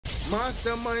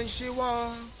Mastermind she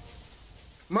want.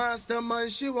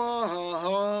 Mastermind she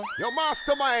want. Your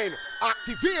mastermind,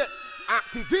 activate.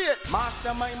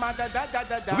 Mastermind,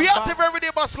 we active every day,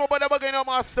 Basco, but never getting a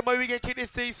mastermind. We get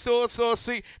this thing so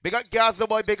sweet. We got Gaza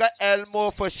boy, we got Elmo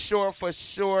for sure.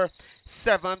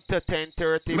 7 to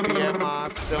 10:30 p.m.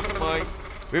 mastermind.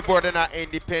 We board in our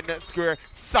Independence Square,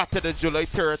 Saturday, July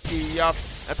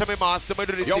 30th. And tell me, mastermind,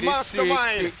 do this. Your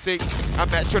mastermind. I'm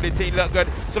not sure the thing look good.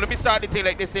 So let me start the thing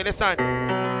like this. Say, listen.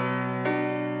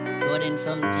 Golden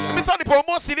from Tia. Let me start the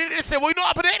promotion. They say, what you know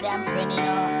happening? Damn friend, you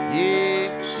know.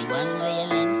 Yeah. The one where you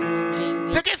lend some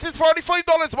drink. Tickets is $45,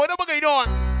 but what going on?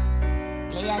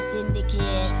 Play a syndicate.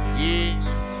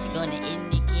 Yeah. We're gonna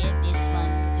indicate this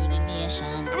one to the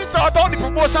nation. Let me start on the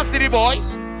promotion, city boy.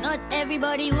 Not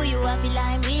everybody who you have to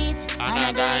line with. And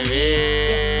I got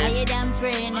it. How you damn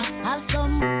friend? Have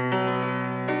some.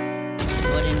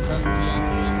 Golden from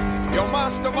TNT. Your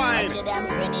mastermind. Watch your damn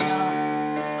friend, you know.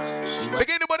 We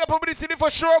get the money up the city for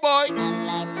sure, boy. We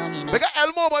got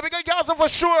Elmo, boy. We got Gaza for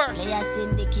sure. Play a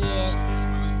syndicate.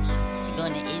 We're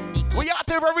gonna indicate. We out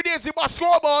there every day, see my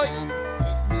score, boy.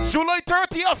 July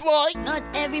 30th, boy. Not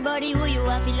everybody who you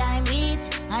have to line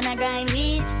with. And I grind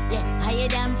with. Yeah, how you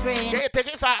damn friend? Get your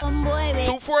tickets at Some boy with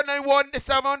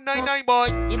 2491-799, boy.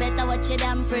 You better watch your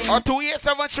damn friend. Or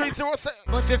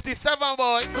 287-307-57,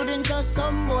 boy. Couldn't trust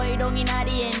some boy down in at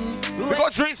the end. We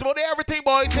got drinks, money, everything,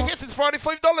 boy. Tickets is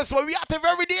 $45, boy. We out there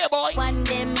every day, boy. One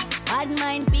them bad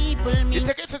mind people me. The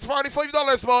tickets is $45,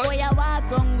 boy. Boy, I walk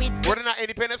wrong with We're in that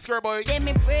Independence Square, boy. them.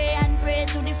 Me pray and pray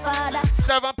to the Father.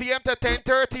 7 p.m. to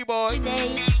 10:30, boy.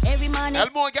 Today, every morning.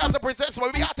 Elmo and Gaza presents, boy.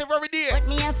 We out there every day. What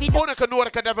me have to do? Who can know,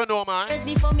 can never know, man. First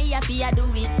before me have to do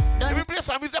it. If we play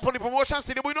some music on the promotion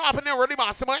city, we know happen there already,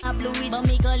 mastermind. I blew it, but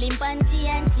me call him Panty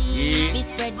and Tea. Yeah. We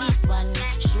spread this one.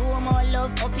 Show more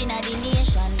love up in the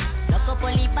nation. Lock up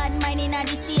only bad mind in the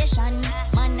station.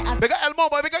 Man, We got Elmo,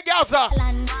 boy. We got Gaza.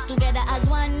 together as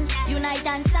one. Unite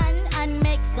and stand and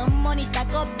make some money.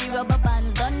 Stack up the rubber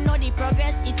bands. Don't know the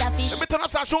progress, it a fish. Let me turn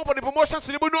us a show up on the promotion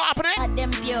city, we know happening. At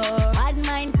them pure. Bad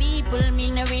mind people, me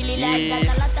no really like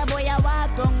that. A lot of boy I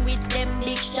walk wrong with them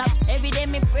big shop. Every day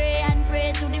me pray and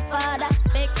pray to the Father.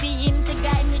 Beg for him to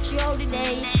guide me throughout the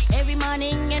day. Every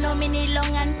morning, you know me need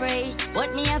long and pray.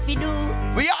 What me have to do?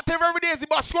 We out there every day, see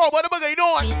my score, what am I going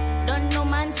on? Don't know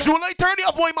man. So July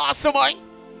 30th, boy, mastermind.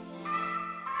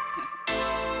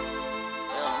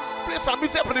 Play some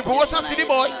music on the promotion city,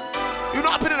 boy. You know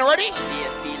happening already?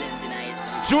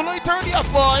 July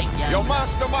 30th, boy. Your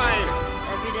mastermind.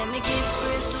 every day me give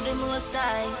praise to the Most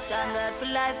High. Thank God for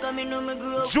life, coming know me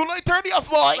grow. July 30th,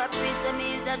 boy. But please say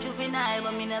me is a juvenile,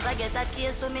 but me never get a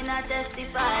case, so me not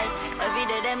testify. Every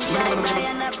day them try by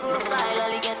and a profile,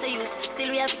 all you get to use. Still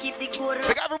we have to keep the code.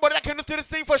 We got everybody that can do this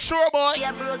thing for sure, boy. We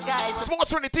are broke guys. Small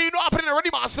 23, you know happening already,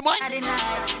 mastermind. I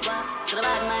deny. So the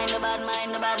bad mind, the bad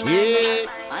mind, the bad mind. Yeah.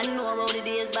 I know about the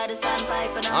days by the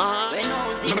standpipe and when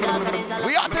knows the dark and it's a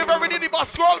We out there every day, the boss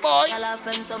scroll, boy. I laugh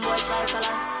and some boy try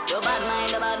fella. The bad mind,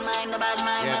 the bad mind, the bad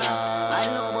mind. I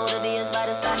know about the days by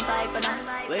the standpipe and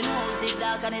when knows the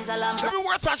dark and it's a lamp. Every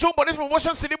word Sancho, but this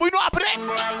promotion city, we know happening.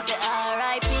 Boy, I say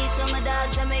R.I.P. to my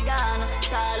dogs and me gone.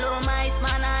 Follow my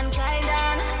man and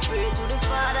Kaidan. Pray to the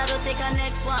Father to take a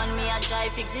next one. Me I try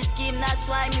fix the scheme, that's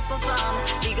why me perform.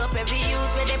 Big up every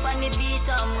youth where they on the beat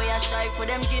we I strive for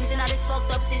them dreams in this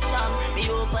fucked up system. Me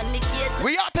open the gates.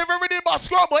 We out there every day, boss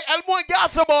scroll, boy. Elmo and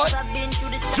Gaza, boy. I've been through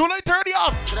this. July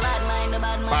 30th. So the bad mind, the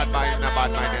bad mind,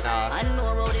 I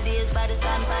know about the days by the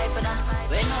standpipe and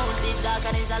when house the dark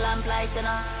and it's a lamp light and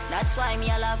that's why me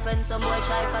I laugh and some boy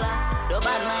try fella. The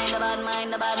bad mind, the bad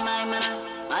mind, the bad mind, man.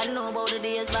 I know about the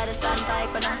days by the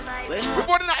standpipe and when we're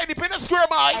born in the Independence Square,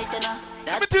 boy.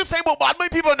 Let me tell you something about bad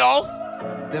mind people now.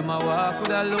 Them a walk with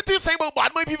a Let me tell you something about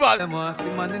bad mind people. Them a see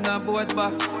man in a boat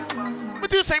box. Let me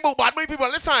tell you something about bad mind people.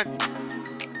 Listen.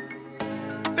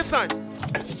 Listen.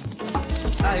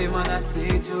 I man I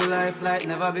see through life like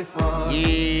never before.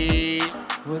 Yeah.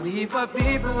 One heap of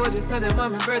people would say them are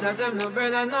my brother, them no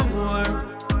brother no more.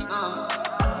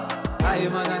 I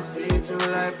man I see through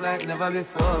life like never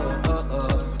before.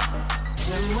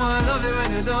 Them want love you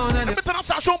when you down and let me tell you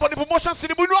something about the promotion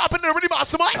city. We know happening already,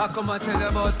 mastermind. I come and tell you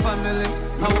about family.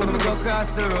 I want to go across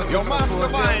the road. Your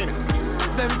mastermind.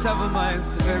 Them travel minds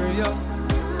very young.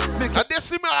 Now this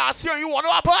me last year, you want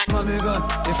to happen? Mommy gun,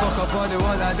 they fuck up all the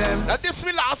wall of them. Now this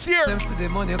me last year. Them see the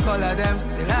money color them.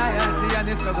 The loyalty and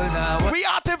the struggle now. We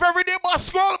out there every day, boss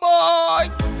scroll, boy.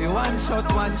 The one shot,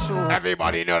 one show.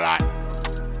 Everybody know that.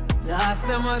 Last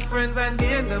them as friends and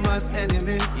gain them as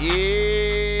enemy.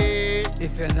 Yeah.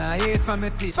 If you're not hate from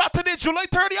your teeth. Saturday, July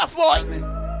 30th, boy.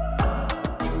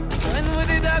 When we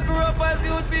did that grow up as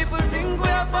youth, people think we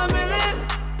are family.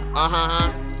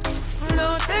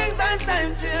 No things and time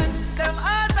change. Them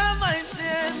heart and mind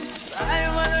change. I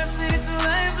wanna see to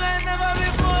life like never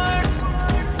before.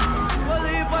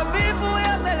 Only for people who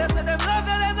have tell us that them love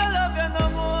you, them don't love you no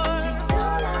more.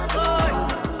 Boy,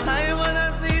 I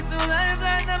wanna see to life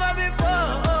like never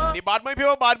before. The bad man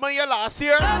people, bad man here last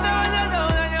year.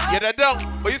 You're the dumb.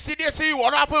 But you see this, you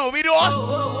want to happen with me,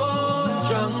 though?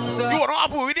 Stronger. You want to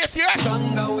happen with this here?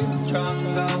 Stronger, we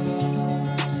stronger.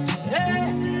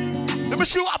 Hey. Let me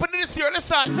show what happened this year,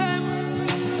 listen.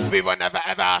 We will never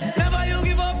ever. Never you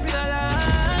give up in a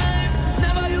life.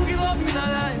 Never you give up in a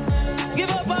life. Give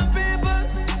up on people.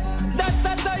 That's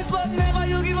a choice, but never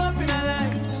you give up in a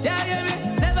life. Yeah, yeah,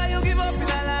 me. Never you give up in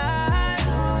a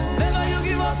life. Never you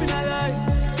give up in a life.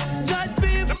 God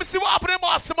people. Let me see what happened in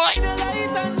Boston, boy. In a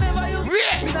light and never you give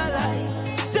up in a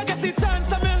life. You get the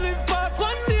chance and me live past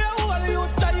one day. All you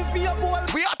try for your boy.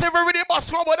 We out there every day,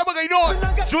 Boston, boy. What am I going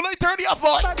on? July 30th,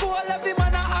 boy.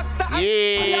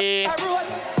 Yeah.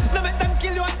 No make them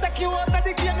kill you and take you out of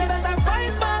the game. Let them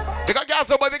fight back. We got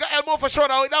Gaza, boy. We got Elmo for sure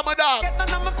now. That my dog. Get none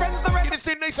of my friends the rest. Give the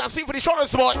thing nice and sweet for the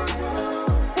shoulders, boy.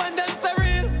 When them say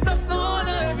real, that's no one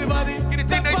everybody. Give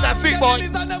the thing nice and sweet, boy.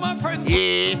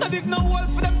 Yeah. Not dig no wall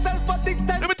for themselves, but dig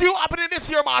them. Let me tell you what happening this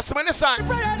year, master. Man, listen.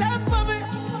 Pray them for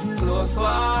me. Close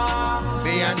one.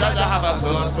 Me and Jaja have a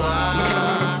close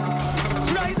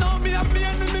one. Right now, me and me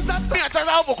enemies are Me and Jaja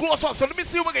have a close one. So let me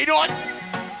see what we're going on.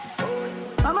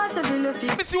 Mama said feel the feet.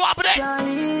 Let me see what happened. Can't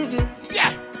leave it.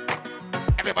 Yeah.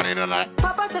 Everybody know that.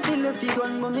 Papa said feel the feet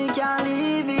gun, but me can't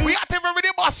leave it. We out there every day,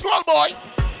 boss. Roll, boy.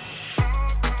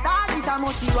 That is a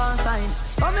must be one sign.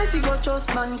 But me fi go trust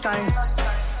mankind.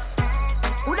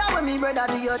 Who that when me brother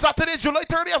do your Saturday, July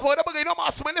 30th, boy. That going on,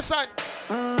 master. Man,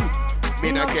 listen.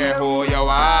 Me not care who you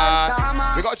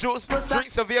are. We got juice,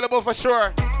 drinks available for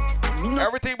sure.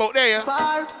 Everything about there.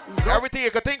 Everything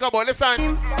you can think about.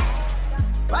 Listen.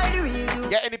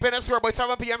 Get Independence Square by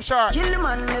 7 p.m. sharp. Kill the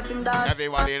man, left him dead.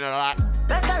 Everybody know that.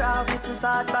 Better off if you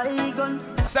start by gun.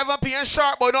 7 p.m.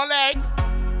 sharp, boy. No leg.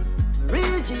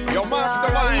 Real G. Your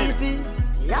mastermind.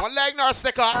 No leg nor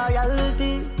sticker.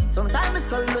 Loyalty. Sometimes it's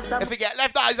called us up. If you get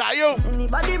left eyes at you.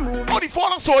 Anybody move. Oh, the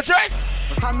fallen soldiers.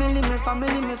 Family, me The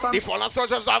family. fallen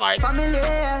soldiers are mine. Family,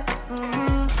 yeah.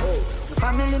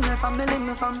 Family,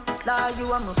 me fam. Like you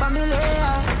are my family,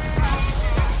 yeah.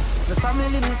 My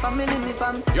family,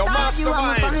 fam. Your like mastermind. You are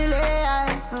my family,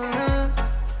 yeah.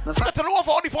 You got to know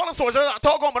for all the fallen soldiers that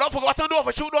talk on, but don't forget what to do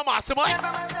for shoot them, mastermind.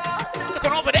 You got to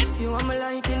know for them. You are my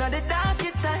light in the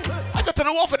darkest time. I got to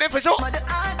know for them for sure. I'm the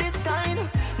hardest kind.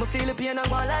 Me feel the pain and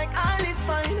go like all is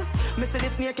fine. Me say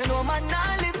this snake, you know man,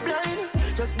 I live blind.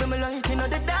 Just be my light in the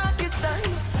darkest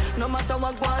time. No matter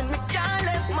what go on, me can't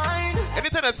left mine.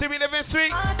 Anything that see me living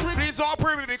sweet, please don't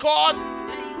approve me because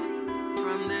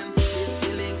From them,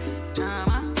 stealing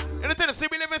drama. anything that see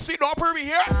me living sweet, don't approve me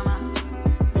here.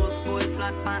 Post boy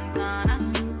flat pan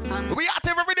corner. We out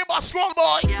there every day, boss, scroll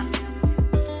boy. Yeah.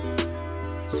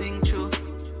 Swing through.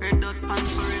 Red dot pan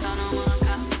for it on a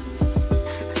marker.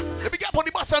 Let me get up on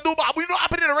the bus and do that. We know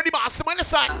happening already, boss. Man,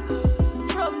 listen.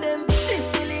 From them,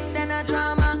 stealing then a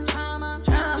drama.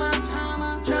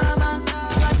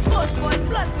 Post boy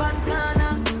flat pan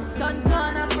corner. Turn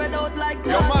corner spread out like that.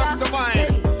 Your mastermind.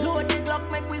 Hey, load the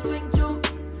Glock, make we swing through.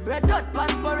 Red dot pan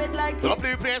for it like Don't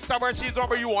play playing stubborn cheese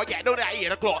over you want get down at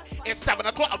 8 o'clock. It's 7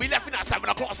 o'clock. I'll be left in at 7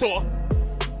 o'clock, so.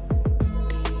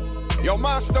 Your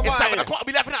It's 7 mastermind. o'clock. I'll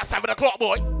be left in at 7 o'clock,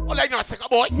 boy. Oh, like no second,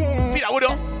 boy. Yeah. Feed that with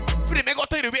you. Feed me, go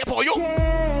tell you the way for you.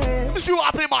 Let me see what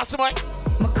happening, mastermind.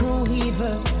 my crew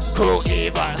heaver. Cool,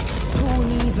 Eva. Crew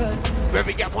heaver. Where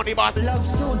we get on the bus? Love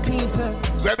suit people.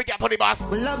 Where we get on the bus?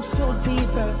 We love suit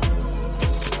people.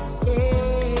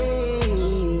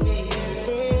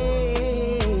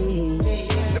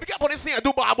 Let me get on this thing and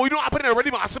do bar, boy. You know what happening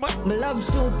already, mastermind. Me love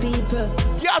suit people.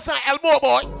 Yes, and Elmo,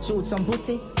 boy. Shoot some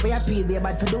pussy. We a pay be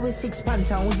bad for doing 6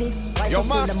 pants and Uzi. Your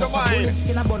mastermind.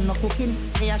 Skin a bun no cooking.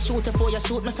 Me a shoot for you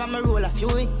shoot me from a roll of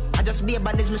fury. I just be a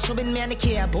bad is me shoving me and the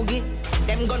care boogie.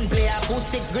 Them gun play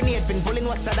acoustic grenade pin pulling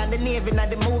what's than the navy in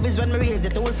the movies when me raise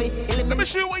it all fit. Let me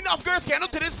show you what enough girls can do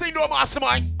to this thing, no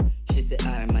mastermind. She say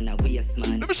arm and a waist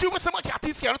man. Let me show you what some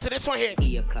catties can do to this one here.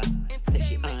 Ear cut. Say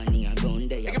she honey a gun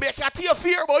there. You can be a catty of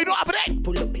fear, boy. You know what happening?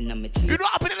 Pull up in a me tree. You know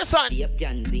what happening in the sun? Me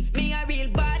a real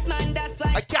bad man, that's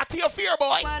why. A catty of fear,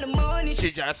 boy. Want the money.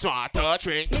 She just want to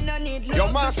drink. Me no need love. Your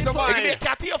You can be a mastermind.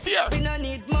 catty of fear. We no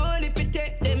need money to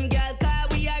take them girl, cause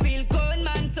we a real cold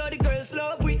man, so the girls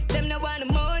love we. Them no want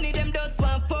the money, them just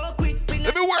want fuck we. We no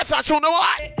Let me work that you know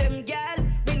what? take them girl,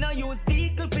 we no use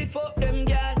vehicle fi fuck them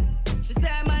girl. She say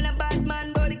I'm a bad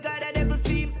man, but the God a devil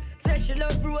theme. Say she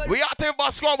love road. We out there,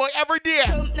 boss, boy, every day.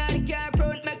 Jump now the car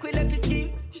front, make we left his scheme.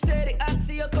 She say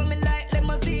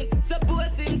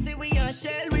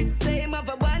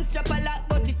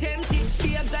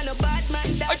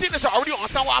Finish already on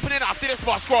some happening after this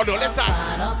boss squad though. Listen.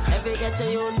 Every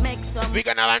ghetto youth make some. We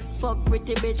gonna man. Fuck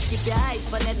pretty bitch, keep your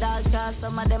eyes on the dogs, cause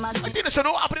some of them are I think they should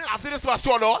know happening after this boss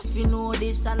squad though. you know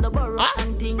this and the borrow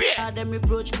and things. Them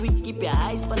reproach quick, keep your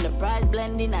eyes on the price,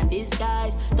 blending and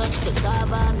disguise. Touch the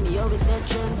server, me always said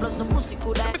trend, plus the pussy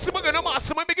could I. Mr. Magana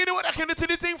Master, I'm beginning with that kind of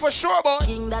thing for sure, boy.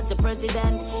 King that's the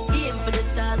president, aim for the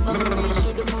stars, but we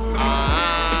should the moon.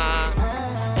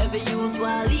 Every youth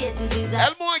while late is desire.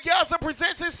 Elmo and Gaza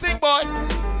presents his thing, boy.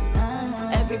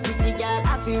 Every pretty girl,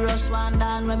 I feel rush one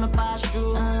down when I pass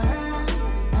through.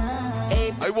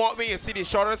 I want me to see the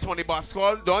shortest money boss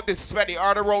squad. Don't disrespect the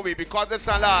other road me because it's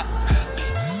a lot.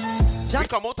 We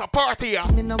come out to party, yeah.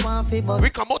 We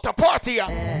come out to party,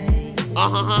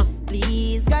 yeah.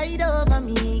 Please guide over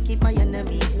me, keep my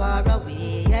enemies far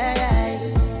away.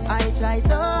 I try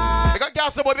so hard. We got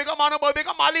Gaza boy, we got Mano boy, we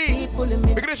got Mali. We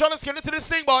got the shortest skin into this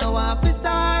thing, boy. So I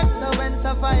start, so when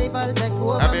survival take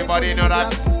over. Everybody know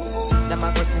that. Them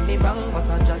a go see me wrong, but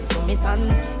I just submit on.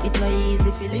 It no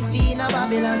easy Filipina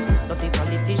Babylon. Dirty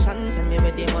politician, tell me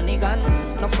where the money gone.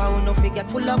 No foul, no figure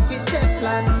full up with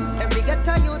Teflon. Every get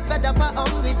a youth fed up a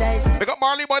hungry days. We got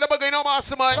Marley boy, that going on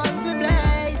mastermind. Once we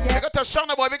blaze, yeah. We got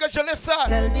Tashana boy, we got Jalissa.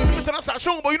 Tell the We got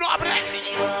Sashung boy, you know what happening?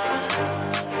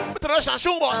 We got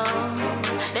Sashung boy.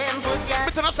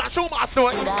 We got Sashung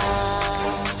mastermind.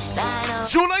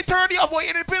 July 30th, boy,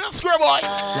 Independence Square, boy.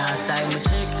 Last time we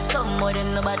check, some more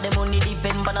than about the money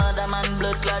depend on another man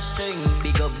blood clash string.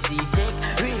 Big up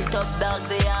Z-Tech, real tough dogs,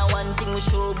 they are one thing we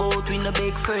show about with a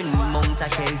big friend. Mount a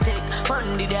Celtic,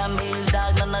 Pondy them males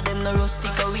dog, none of them no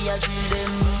rustic, we a drill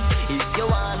them. If you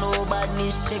want no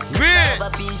badness, check the have a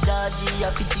piece of G, you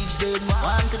have to teach them.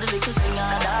 Want to the little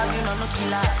singer, dog, you know no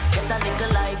killer. Get a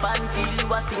little life and feel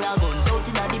you a stinger. Guns out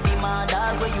in a the beamer,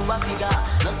 dog, where you a figure.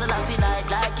 No so last night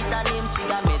like it a name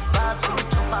singer. Miss pass through the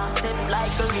chopper, step like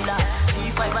gorilla.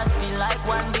 3-5 and spin like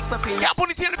one big papilla. Yeah,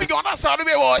 ponytail, let me go on that side of the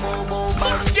way, boy.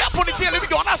 Yeah, ponytail, let me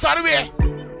go on that side of the way.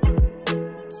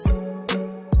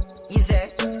 Easy.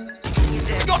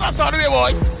 Go on that side of the way,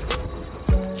 boy.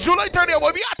 July 30th,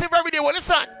 boy, be active every day, boy,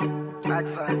 listen.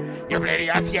 You bloody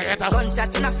ass, you get up.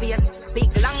 Gunshot in a face, big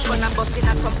long gun and busting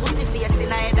at some pussy face in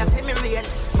a head of semi rain.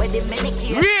 Where the many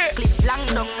kids clip long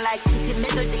down like kitty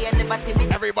middle day and never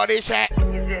timid. Everybody check.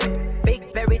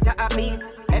 Big berry to a beat.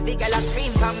 Every girl a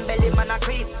scream from belly man a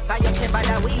creep. Fire saber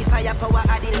the weed, fire power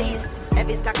at the least.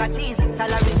 Every stack of cheese,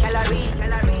 salary, calorie.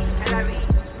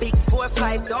 Big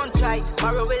 4-5, don't try.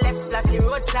 Borrow we left splash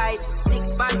roadside.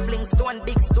 6 bands fling stone,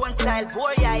 big stone style.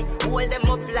 Boy, I hold them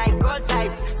up like gold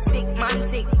tights. Sick man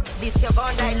sick, this your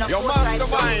gun die. No Yo,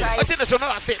 mastermind. I think that's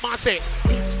another say, man say.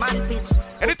 Pitch man pitch.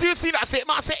 Anything you see that say,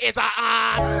 man say, is a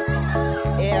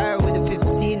AR with the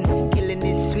 15. Killing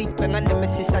this sweet. When I never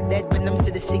see so dead when I'm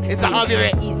to the 16. It's a hobby.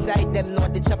 East side them know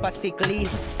the chopper sickly.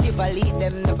 Tivoli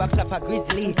them never clap a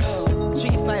grizzly.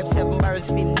 357 barrels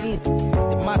spin neat.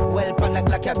 The Mac well pan a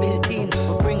Glock a built-in.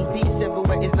 We bring peace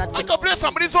everywhere, it's not. I can play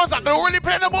some of these ones that don't really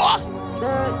play no more.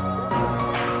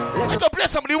 I can play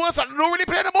some of these ones that don't really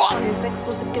play no more.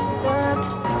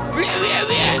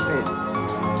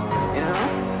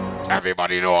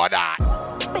 Everybody know that.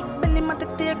 Big belly man to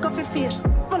take off your face.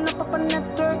 Run up a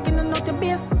network in and out your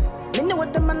base. Me know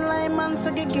what the man lie man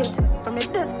so get from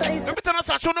your distance. Let me tell you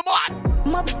something, no more.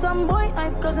 Mob some boy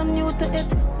hype cause I'm new to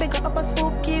it. Pick up a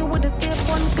spooky with a tape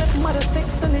one clip. Mother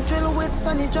 6 and the drill with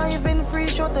sunny driving free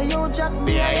shot of yo jack.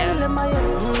 Yeah.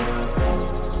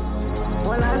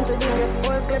 One hand to the red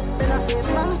full clip in a face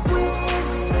man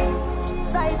squeeze.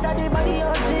 Sight of the body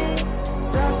OG.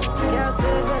 Sus, can't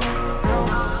save it.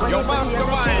 Yo,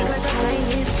 mastermind.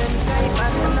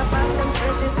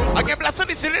 I get blessed on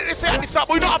this city, they say, and this up,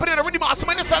 we don't have it already,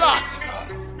 mastermind, it's a lot.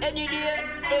 Any day,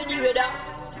 any weather.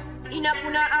 In a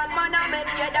kuna and man I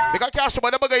make cheddar. They got cash,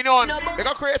 but they're going on. They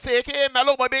got crazy, aka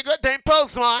Mellow, but they got 10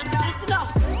 pills, man. Listen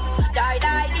up. Die,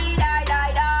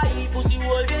 pussy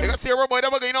hole. They got Sarah, boy,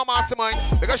 they're going on, mastermind.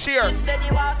 They got Sheer. They Said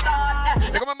you want start.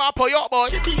 got my map for you, boy.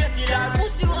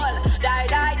 Pussy hole. Die,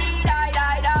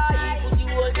 pussy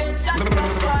hole. Get shot from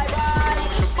bye.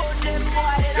 Put them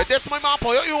boy. If this my map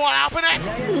for you, you want to happen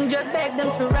it? Just beg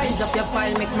them to rise up your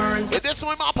file, make merns. If this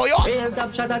my map for you, Real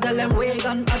top shot, I tell them we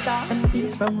gun attack. And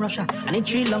peace from Russia, and it's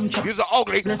 3 long chop. you're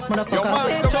ugly. This Yo, motherfucker.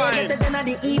 mastermind. Then at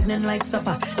the evening like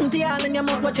supper. Empty all in your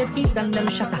mouth, watch your teeth and them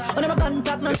shatter. When I'm a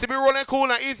contact, no This to be rolling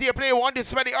cool and easy to play. One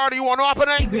this very hard, you want to happen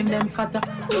it? green them fatter.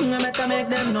 I make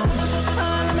them know. All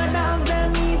of my dogs,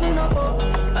 them even no fuck.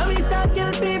 And we start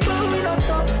kill people, we don't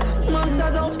stop.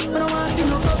 Monsters out, we don't want to see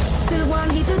no cup. Still one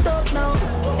hit to top now.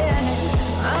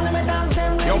 Yeah. All of my dogs,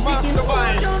 them Yo,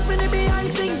 mastermind. Jump in the behind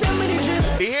 6, them with the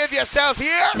drip. Behave yourself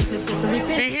here.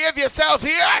 Behave yourself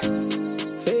here.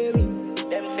 Very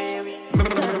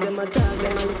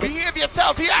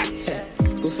yourself, yeah?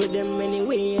 Go for them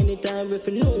anyway, anytime if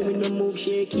you know we no move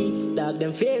shaky. Dog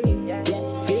them fairy, yeah,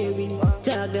 fairy.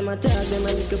 Tag them a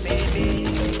little baby.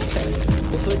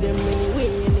 Go for them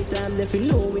anyway, anytime if you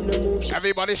know we no move shaky.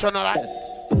 Everybody should know that.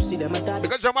 Pussy them a tag.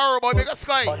 Because Jamaro boy, because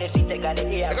Sky.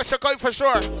 Because Shakai for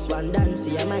sure. Swan dance,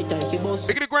 yeah, my time for boss.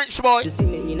 Because the Grinch boy. Just see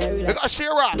me in a real. Because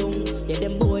Shira. Yeah,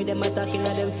 them boy, them attacking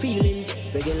at them feelings.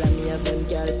 Regular me have them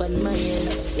girl on my end.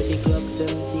 Yeah, the clock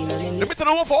 17 and Let me tell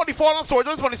you one for all the fallen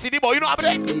soldiers when they see the boy. You know what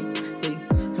I'm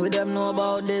saying? With them know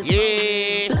about this.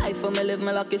 Yeah. Life for me live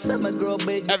me lucky, so me grow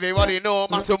big. Everybody know,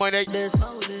 master my neck. This.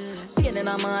 Pain in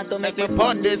my heart to make me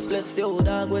pun this. Left still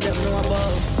dog with them know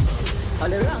about. All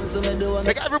the wrongs so me do.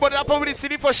 Make everybody up over the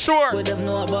city for sure. With them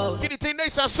know about. Get it thing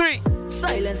nice and sweet.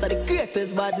 Silence are the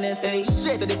greatest badness. Hey,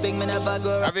 straight to the thing me never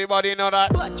go. Everybody know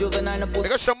that. But juvenile post. We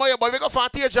got Shamoya boy, we got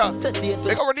Fantasia.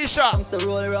 We got Renisha. Things to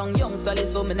roll wrong, young tally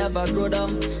so me never grow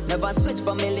down. Never switch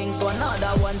from me links to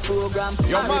another one program.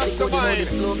 Your mastermind.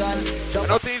 I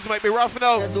know things might be rough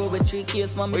now. There's over 3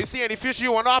 cases for But me. you see any future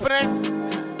you want to happen?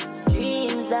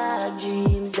 Dreams dog,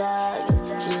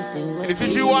 chasing Any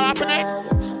future you want to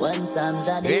happen? One Psalms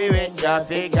are Baby,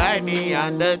 traffic, guide me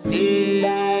on the team.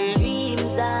 Dreams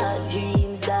dog,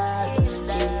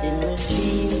 chasing with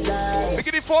dreams dog. We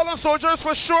get the fallen soldiers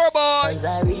for sure, boy. As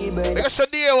I rebirth, We got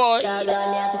Shadia, boy. dog,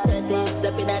 I have to set it,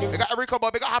 step in at this. We got Erica, boy.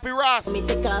 We got Happy Ross. Me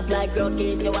take off like rocket,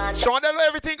 you want Sean, that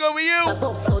everything go with I you.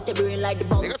 box out the brain like the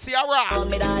bomb. We got Ciara. On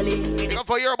me darling. We got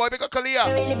Fire, boy. We got Kalia.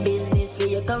 Really business where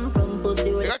you come from,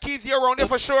 pussy We with got Keezy around there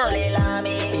for sure.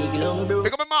 big long bro. We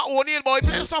got my O'Neal, boy.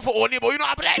 Play the song for O'Neal, boy. You know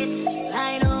what happening?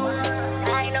 I know.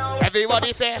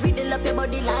 Everybody say. Riddle up your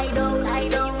body, lie down.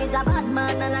 So you is a bad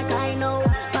man and a kind know.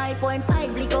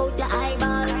 5.5 lick out your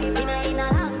eyeball. In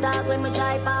a long talk when me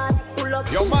try pass. Pull up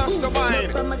Your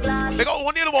mastermind. from a glass. We got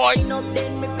O'Neal, boy. Clean up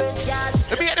then me press gas.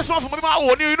 Let me get this one for my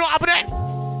O'Neal. You know what happening?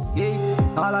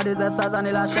 Yeah, all of this is and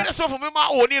the last Get this one for my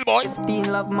O'Neal, boy. 15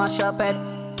 love mash up head.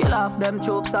 Kill off them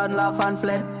troops and laugh and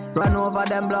fled. Run over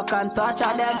them block and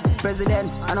torture them. President,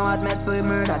 I know what makes for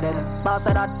murder them. Boss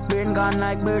of that brain gone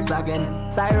like birds again.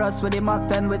 Cyrus with the Mach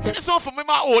 10 with Get it. this one for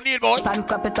my O'Neal, boy. And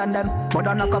clap it on them, but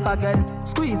don't knock up again.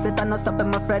 Squeeze it and not stop it,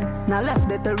 my friend. Now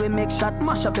left it till we make shot,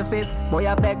 mash up your face. Boy,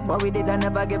 I beg, but we did, I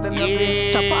never give him your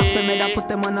place. Chop off him, and put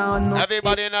them on a unknown.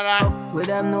 Everybody know that. With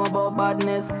them know about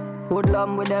badness.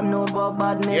 Hoodlum with them know about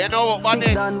badness. You know what badness.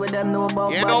 Six done with them know about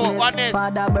You badness. know what badness.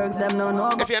 Father Bergs them know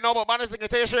about. If you know about badness, I can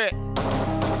tell you straight.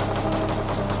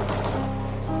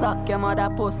 Suck your mother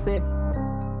pussy.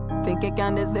 Think you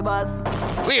can this the boss?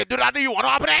 Wait, do that, do you want to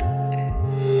happen?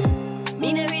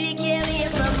 Me no really care where you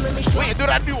from. Me show Wait, do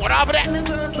that, do you want to happen? me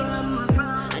girl from.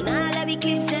 And all of the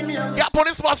clips them lungs. Yeah, put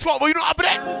this spot squad, but you know what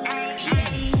happen?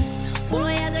 Shady. Boy,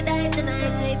 I go die tonight.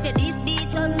 So if you this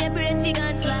beat on me brain, fi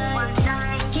gon' fly.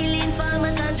 Killing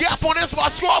farmers and Yeah, put this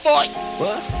spot squad, boy.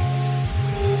 what?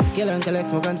 Kill and collect,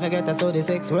 smoke and forget that's how the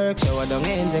sex work. Shower down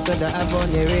ends, I coulda have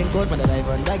on your raincoat. But I dive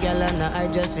on the gal and I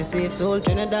just fi save soul.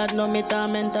 Trinidad no me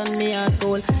torment and me hard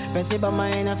cold. Press it by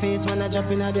my inner face when I drop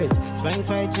in a dirt. Spring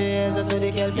fried chairs, that's how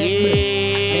the girl take burst.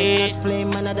 Then not flame,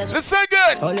 man I dash. Listen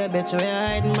good. All your bitch we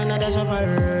hiding, man I dash off a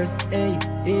hurt. Hey,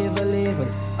 evil.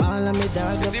 All of me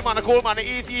dog. See, man, the cool man, the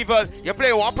is evil. You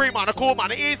play one pre, man, the cool man,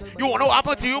 the is. You want to know what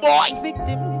happened to you, boy?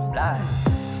 Victim.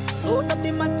 Load up the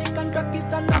matic and drop it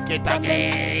and Knock it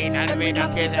again, and we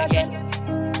knock it again.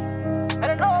 I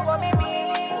don't know what me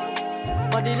mean.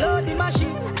 But the load the machine,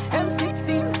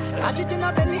 M16. Lodge it in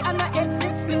a belly and a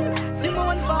X6 split.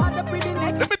 Simone father pretty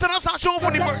next. Let me tell you something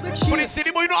for the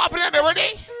city, boy. You know what happened there, ready?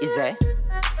 Is there?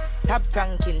 Top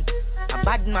ranking, a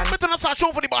bad man. Let me tell you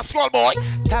something for the basketball, boy.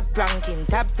 Top ranking.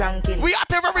 We out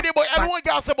there every day, boy. Everyone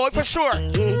got some boy for sure.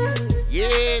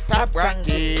 Yeah, top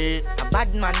ranking. A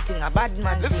bad man thing,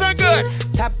 Listen good.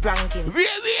 Top ranking.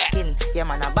 Yeah,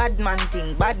 man, a bad man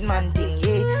thing,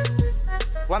 yeah.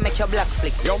 What make your black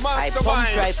flick? Your I pump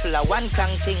mastermind. rifle, a one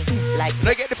crank thing. Like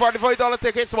They get the $45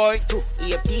 tickets, boy. 2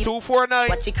 EP.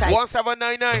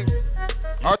 249-1799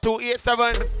 or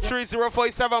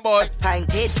 287-3057, boy.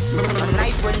 Pinted. A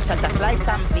knife when shot a slice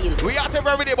and peel. We out there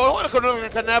every day, boy. Who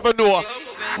can never know?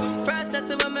 First, that's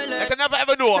what me They learn. can never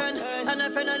ever know. And a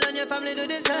friend alone, your family do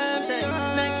the same thing.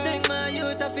 Next thing, my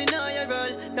youth, if you know your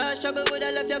role. Cause trouble would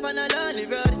have left you on a lonely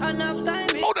road. Enough time,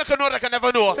 me How they can know? They can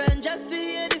never know. friend just for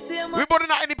hear the same We bought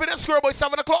not independent square, boy.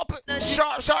 7 o'clock.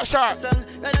 Sharp. song.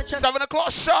 Rather trust 7 o'clock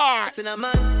sharp. in a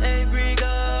man. Hey,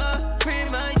 Briga, free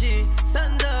my G.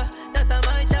 Sandra, that's a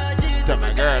my charge. To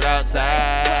my girl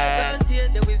outside.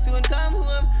 Stairs, yeah, we soon come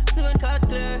home. Soon cut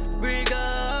clear.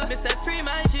 Briga, me said free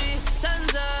my G.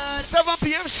 Sandra, 7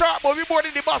 p.m. sharp, boy. We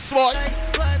boarding the bus, boy.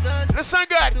 Listen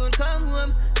good. soon come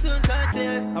home. soon cut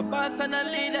clear. A boss and a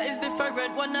leader is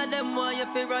different. One of them want you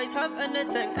feel rise, have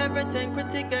anything, everything.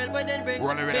 Pretty girl, but then bring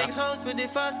big house with the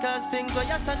fast cars, things where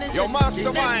your son is. Yo,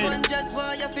 mastermind. The next one just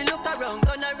want you feel look around,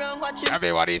 turn around, watch it.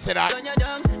 Everybody say that. Turn you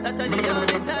down. That is the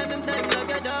only time them take love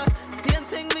you down. Same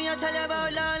thing me I tell you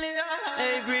about lonely.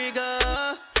 Hey,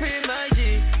 Brigo, free my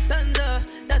G, Sandra,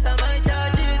 that's how my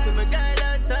charge it to my girl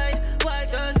outside.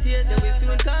 White girl stays and we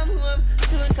soon come home,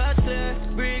 soon cut clear.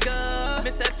 Brigo,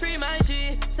 me say free my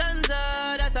G,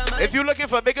 Sandra, that's how my. If you're looking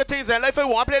for bigger things in life, I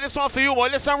want to play this one for you. Well,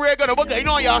 listen, we're gonna work. You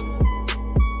know, yeah.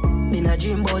 Been a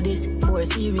dream about this 4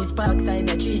 series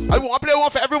parkside a cheese. I want to play one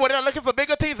for everybody that's looking for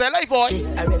bigger things in life, boy.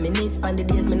 I reminisce on the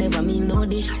days me never mean no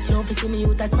dish. She don't see me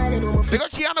out a smiling on my face. We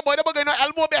got Kiana boy, they got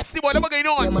Elmo Bestie boy, they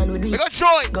got Yeah, man, we got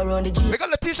Joy. Go round the G. We got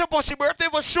Letitia for she birthday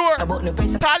for sure. About no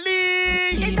press.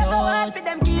 Tally. It go hard for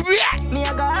them keep. Yeah. Me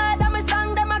I go hard on my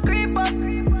song, them a creep up.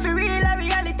 For real a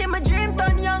reality, my dream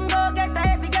turn young, go get a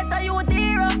heavy, get a youth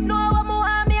hero. No one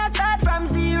want me, I start from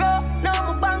zero. No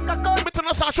my bank account. Let me turn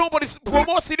us on show, but it's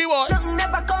promo CD boy. Nothing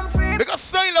never come free. We got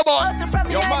Sailor boy.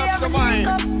 Your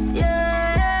mastermind.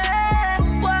 Yeah,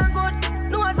 one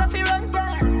good. No one's a fi run.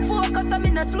 Focus on me,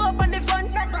 no slope on the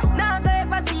front. Now go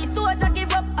ever see soldier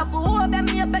give up. I feel hope ya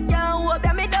me up, I can't hope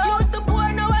ya me down. Used to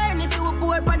pour no any see we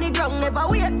pour on the ground. Never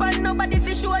wait for nobody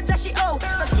fi show Joshy out.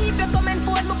 So keep your comment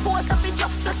forward, me post a picture.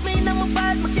 Plus me and my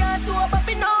bad, me can't sober.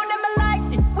 Fi now them a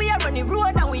likes it. We are on the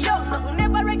road and we young. Nothing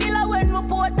never regular when we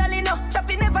portally no.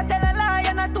 Choppy never tell a lie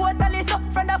and I totally so.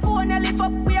 From the phone you lift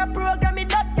up, we are programming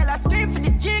that. Girl I scream for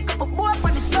the G, couple boy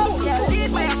on the top. Yeah,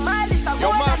 lead by a mile, it's a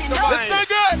Yo, mastermind. Let's say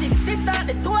good. 60 start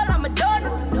the tour, I'm a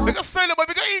done. We got Sailor boy,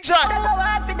 we got Injured. They go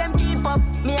hard for them keep up.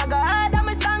 Me I go hard on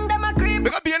my song, them a creep. We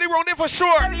got Bailey round there for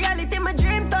sure. Reality, my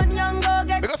dream turn young, go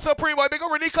get. We got Supreme boy, we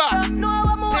got Renika. No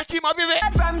one more. Take him, baby.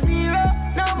 From zero.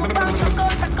 No more bank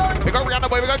account. We got Rihanna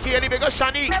boy, we got Kelly, we got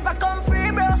Shani. Never come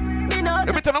free, bro. Me know.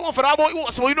 Let me turn on for that boy,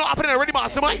 so you know happening already,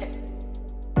 mastermind.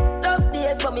 Tough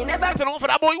days, but me never. Turn on for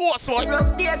that boy, so.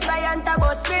 Rough days, client a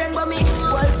bus train, but me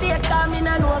whole faith come in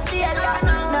and no failure.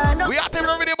 Nah, no. We out there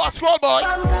every day, boss, scroll boy.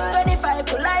 From 25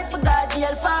 to life, for God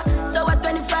jail for. So at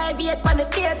 25, yet pan the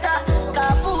theater.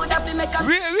 Car food up, we make a.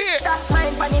 Wait.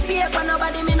 Mine pan the paper,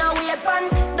 nobody me no wait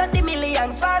pan. 30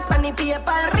 millions fast pan the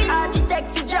paper.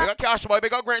 Architect for We job. got Cash boy, we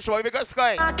got Grinch boy, we got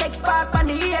Sky. Architect spark pan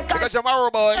the acre. We got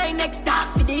Jamaro boy. My next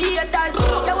talk for the haters.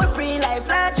 Yeah, we pre-life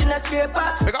large in a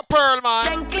scraper. We got Pearl man.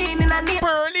 Then clean in a neat.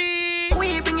 Pearly.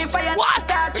 We bring in fire. What?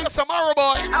 We got Samaro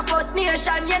boy. A first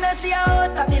nation, you know see a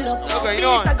house a bill up. Okay, you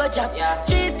know. Peace a go job.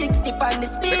 360 pan the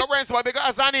We speed. got Rents boy, we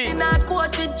got Azani. In hard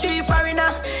course with 3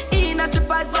 foreigner. In a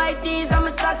slippers, white tees, and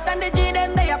my socks and the G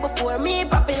them there before me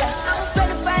popular.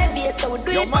 25 years, so we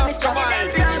do Yo, it on the strap.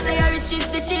 mastermind. Riches say I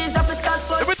riches, the cheese of a Scott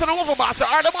Let first. me turn over for Master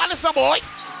R, the man is some boy.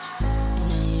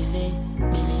 Easy,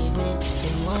 believe me.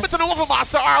 Let me turn over for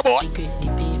Master R boy. The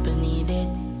people need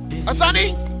it.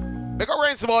 Azani. We got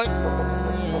Rents boy.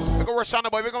 We got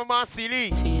Roshana boy, we got Marcy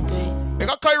Lee. We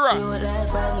got Kyra. Your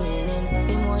life I'm winning.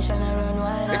 Emotion I run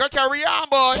wild. We got Carry On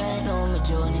boy. I know my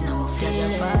journey, I'm a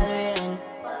feeling.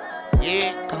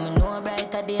 Yeah. Coming no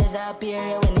brighter days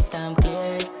appear when it's time clear.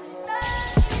 And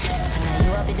now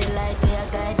you will be the light where I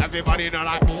guide Everybody know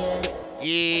that. days.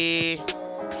 Yeah.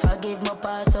 Forgive my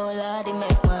past, oh Lord, it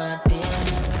make my heart pain.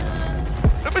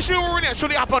 Let me show you what really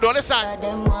actually happened, though. Listen.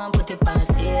 Them want put it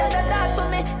past here. They talk to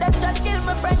me, them just kill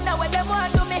my friend now when them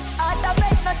want to me. Out of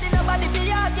bed, not see nobody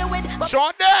fi argue with. But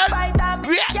Sean Dead. fight on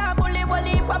me, can't bully,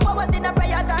 bully. Papa was in the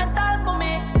prayers and stand for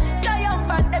me.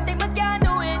 Triumphant, them think we can't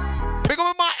do it. Big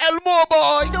up my Elmo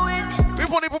boy. Do it. We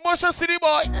put the promotion city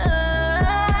boy.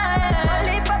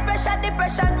 Only for pressure,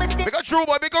 depression, me still Big up Drew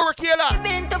boy. Big up Rakiela.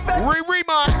 living to fresh. Riri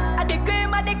man. At the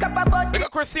cream, at the cup of us. Big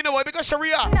up Christina boy. Big up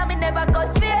Sharia. Now me never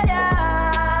cause failure.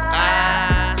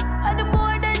 And the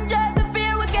more than just the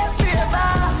fear we get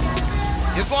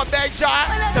favor. He's got beg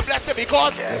Jah to bless you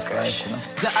because Just like, you know.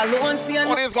 Jah alone see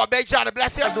one is got beg Jah to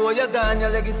bless you. Though you're gone, your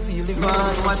legacy live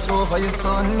on. Watch over your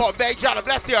son. Got beg Jah to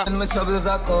bless you. And my troubles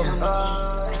are come.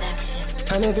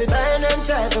 And every time them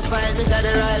try to fight me, try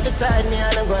to ride beside me,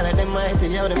 and I'm gonna them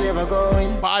mighty, how them never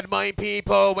going. Bad mind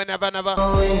people, we never.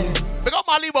 Going. Big up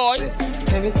Molly boy.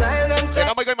 Every time them Big try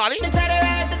up my guy Molly. to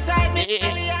ride beside me,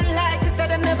 alien like me, so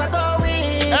them never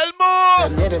going.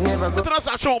 Elmo. Yeah, them never go. Listen to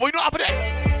that show, but you know what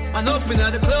happened? I'm up in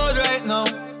the cloud right now.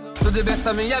 To the best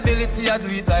of my ability, I do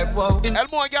it like wow.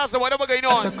 Elmo and Gaza, whatever going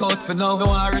I check on. out for now. No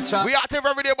one rich. We active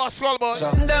every day, boss, swell boy.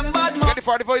 Them bad man. Get the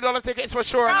 $45 tickets for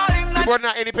sure. More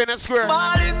than Independence Square.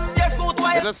 Marlin, guess what?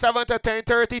 Why? It's a 7 to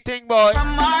 10:30 thing, boy.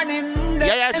 Morning.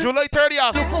 Yeah, July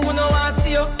 30th. Look who no want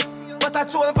see you. But I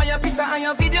troll for your picture and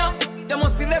your video. You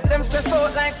must see left them stressed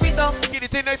out like we do. Get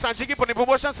it in nice and jiggy, put the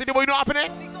promotion, see the boy not happening.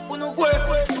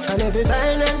 And every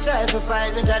time them try to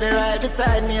fight me, try to ride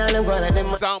beside me, and I'm gonna them.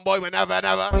 Sound boy, we never.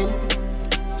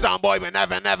 Sound boy, we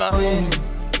never.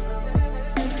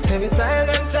 Every time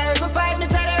them try to fight me,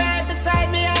 try to ride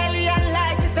beside me, highly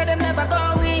unlike me, say them never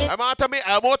go win. I'm out to me,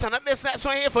 Elmo, and not this next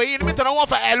one here for you. Let me turn on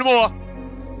for Elmo.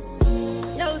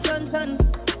 Yo, son, tell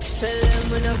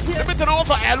them when I'm here. Let me turn on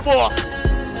for Elmo.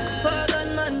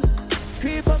 Fallen man,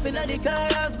 creep up in the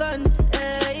caravan.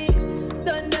 Hey,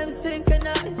 done them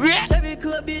synchronized. Yeah. Cherry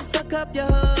cool beat, fuck up your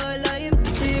whole life.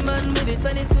 See man with the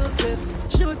 22 clip.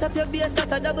 Shoot up your bass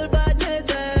like a double badness.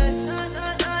 No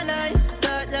lie,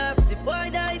 start laugh. The boy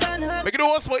died on her. Make it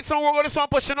all split, so we're going to start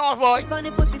pushing off, boy.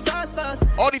 Funny pussy fast.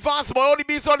 All the fans, boy, all the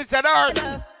beats, all the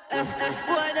earth.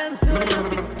 Boy, them so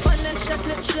happy. One next shot,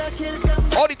 let shot kill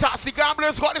somebody. All the toxic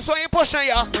gamblers got this one ain't pushing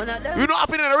ya. You know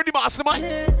happening already, master man.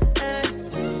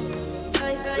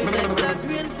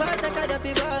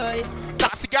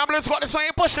 Toxic gamblers got this one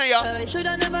ain't pushing ya. Should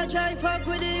I never try fuck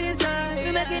with this?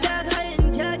 You make it that high,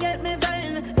 can't get me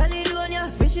fine.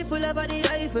 Caledonia, fishy full of body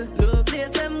rifle. No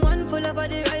place, M1 full of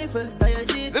body rifle. Tire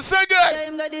G's. This is good.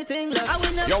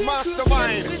 Yo,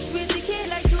 mastermind.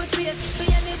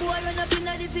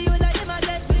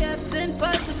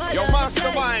 Yo,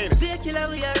 mastermind. Killer,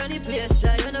 we are on the place.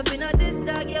 Try run up in a this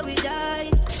dog, yeah, we die.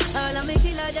 All of me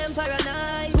killer, them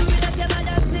paranoid. Who will your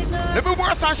mother signal? Let me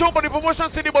work and show for the promotion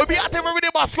city, boy. Be at every day,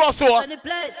 boss, so. On the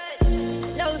place.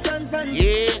 Yo, son.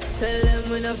 Yeah. Tell them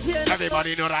when I feel.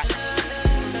 Everybody know that.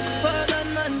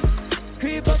 Fallen man,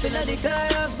 creep up in the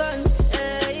caravan.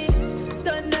 Hey,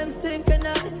 done them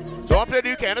synchronized. Don't play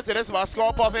the UK, so this was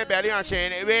score puff and belly and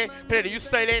chain. We play the you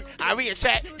styling and we in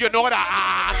chat. You know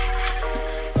that.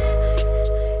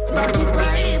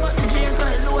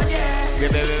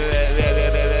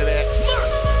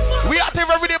 We out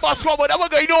there every day, boss, but what's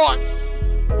going on?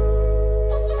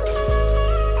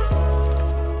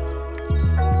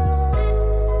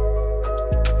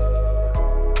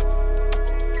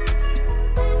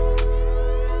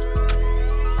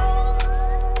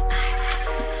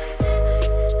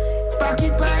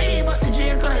 Pocket pie, but the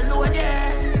jail call load,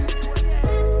 yeah.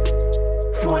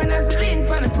 Phone has a link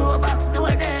on the pro box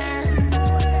door there.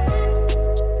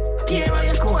 Care where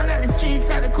you corner, the streets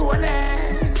are the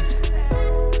coolest.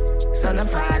 So I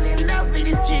fall in love with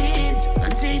the streets. The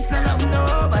streets not love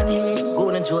nobody. Go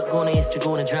on a joke, go on a history,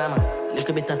 go on a drama.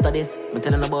 Little bit after this, me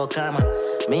telling about karma.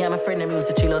 Me and my friend them used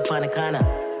to chill out on the corner.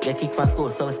 Get kicked from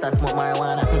school, so we start smoke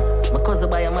marijuana. My cousin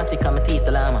buy a matic and my teeth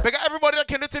the llama. Because everybody that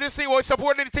came into this thing was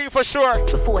supporting the thing for sure.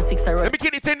 Before 6 I run. Let me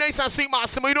get it in nice and sweet,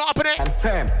 master. You know what happening? I'm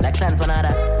firm, like clans one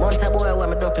other. One time boy, I want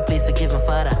me drop a place to give my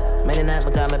father. Many nights I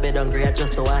got my bed hungry, I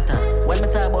just the water. When me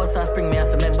talk about South Spring, me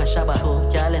have to remember Shabba.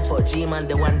 Can't left for G-Man,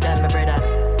 the one time my brother.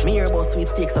 Me hear about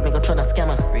sweepstakes, so me go turn a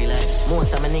scammer. Real life.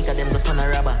 Most of my nigga, them go turn a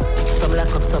robber. Some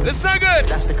lock up, some. This is good.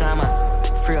 That's the karma.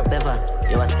 Free up never.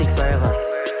 You are 6 forever.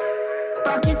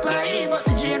 Pocket pie, but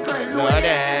the jail call load,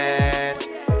 yeah.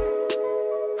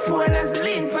 Phone has a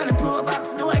link on the pro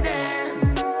box door there.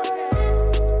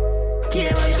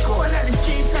 Care where you corner, the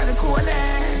streets are the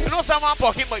coolest. You know some man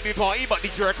pocket might be party, but the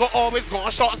Jericho always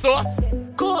gonna shot, so.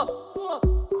 Go!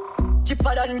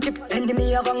 Chipper than chip,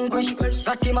 enemy of anguish.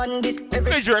 Got him on this,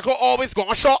 every The Jericho always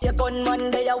gonna shot. your gunman,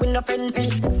 they are win a friend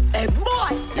fish. Hey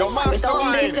boy! Yo,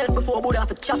 mastermind. Before Buddha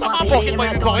for chop Some man pocket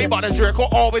might be party, but the Jericho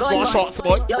always gonna shot, so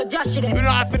boy. Yo, Josh, You know what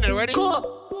happening already?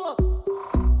 Go!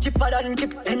 Chipper than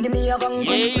chip, enemy of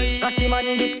anguish. Got him on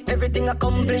this, everything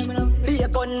accomplished. Be a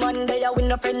gunman, they are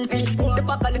win a friend fish. The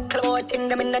papa little boy, think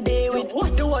them in a day with.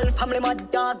 The whole family, mad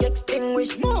dog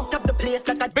extinguished. Tap the place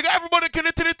like a Big everybody can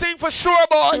into the thing for sure,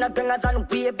 boy. and and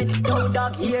wave it. Yo,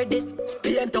 dog, hear this.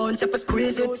 Spin down, step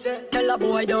squeeze it. Tell a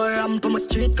boy don't ramp on my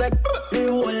street wreck. Me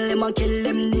hold him and kill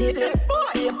him neatly.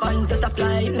 Be a pint just a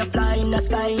fly in the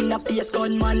sky in a face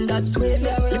gunman that's sweet.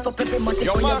 Lift up every money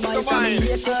Yo, for your mastermind.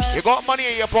 mind. You got money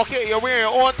in your pocket, you're wearing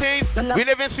your own things. We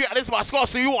live in street at this Moscow,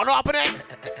 so you want to happen it?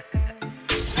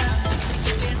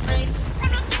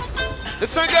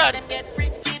 This is good.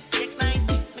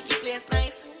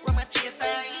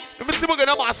 Let me see what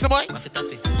you're mastermind.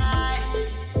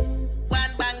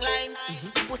 One bang line.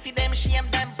 Pussy them shame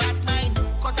them bad mind.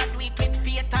 Cause I do it with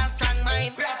faith and strong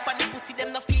mind. Rap on the pussy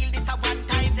them no feel this a one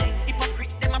time.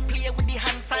 Hypocrite them a play with the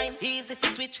hand sign. Easy if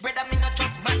you switch, brother me not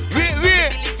trust man.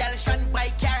 Billy girl shine by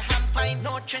car ham fine.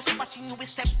 No trespassing you will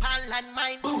step on land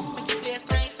mine. Boom, make it place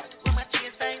nice. From a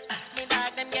chase size. Me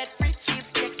dog them get free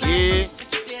sweepstakes like. Make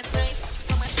it place nice.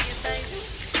 From a chase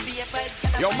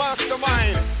size. Yo,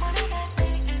 mastermind.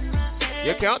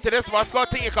 You can't tell this Bascal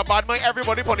thing, you can bad mind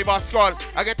everybody on the Bascal.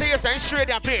 I can tell you something straight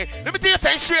and plain. Let me tell you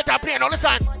something straight and plain,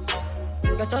 understand?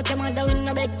 Cause out them a down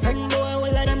a big friend boy, all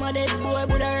of them a dead boy,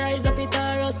 but I rise up it or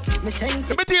us. Me send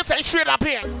let me tell you something straight and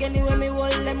plain. Anyway me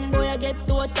hold them boy, I get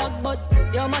to attack, but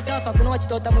yo matter of fact, you know what you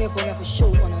thought I'm here for me for show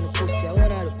one on the pussy,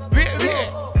 one on the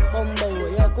wait. Bumbo,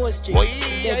 your ghost street.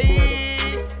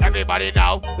 Everybody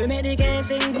now. We made the game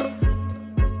sing.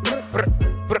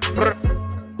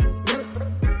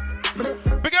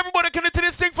 Big everybody connect to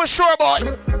this thing for sure, boy.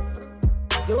 The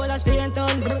whole has been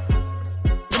done.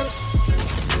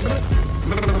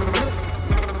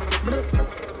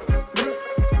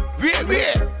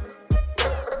 Wait.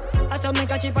 I saw me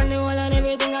catch it on the wall and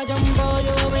everything I jump out.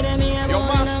 You over there, me Your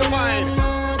mastermind.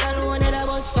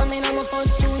 So me now my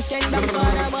first tunes can't dump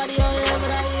on a body all over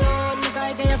the yard. Me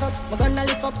say can you fuck, me gonna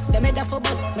lift up. They made that for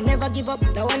bus, me never give up.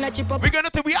 The one that chip up. We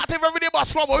gonna think we active every day,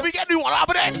 boss. Boy, we get new one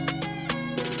over there.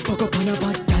 Cock up on a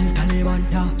bad gal,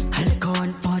 Taliban, yeah.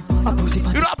 Helicon, bad, a pussy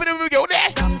fat. You know happening when we go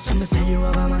there? Come, some say you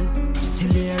have a man. In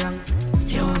the air,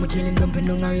 yo, I'm killing them, but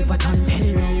no river can.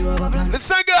 Anyway, you have a plan.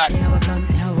 Listen good. You have a plan,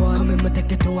 you have one. Come in, me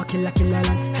take it to a killer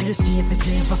land. I just see if it's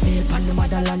safe, I feel pan the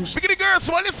motherland. Speaking of the girls,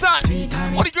 what is that?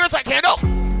 All the girls I can't know.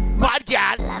 Bad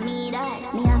gal. Me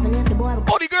have to leave the boy.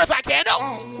 All the girls I can't know.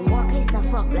 Walk list of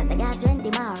fuck, plus I got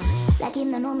 20 miles. Like him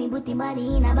no know me, booty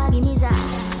body in a baggy misa.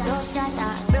 Broke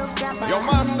chatter, broke chopper. Your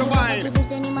mastermind.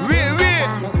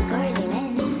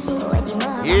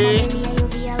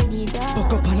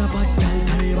 Fuck up on a bad gal,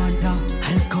 Taliban, yeah.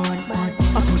 Helicon, bad,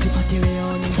 a pussy fatty way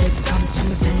on your head. Come,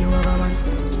 some say you have a man.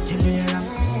 In the air,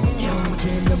 yo, I'm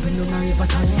killing them, but no river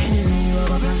can. Anyway, you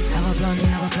have a plan, have a plan, you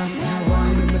have a plan, you have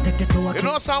one. Come in, me take it to a you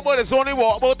know somebody's only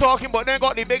walk about talking, but then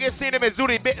got the biggest thing them is do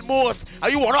the bit most.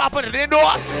 And you want to happen to them,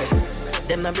 though?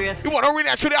 Them not brave. You want to really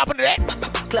actually happen to them?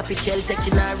 Clap it, shell,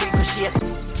 taking a ricochet.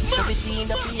 17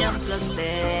 the PM plus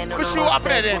 10. What's you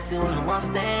happen to them?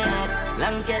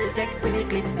 Long girl take with the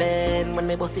clip bend. When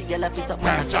me boss it, girl, I piece up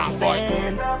my Tell boy.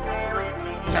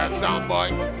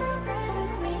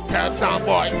 Tell some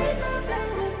boy.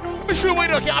 Me sure we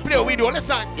don't can't play a video,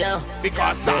 listen. Yeah.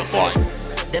 Because some boy.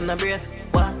 Them not brave.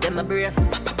 What? Them not brave.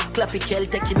 Clap it, shell,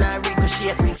 taking a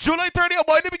ricochet. July 30th,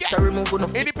 boy, let me get.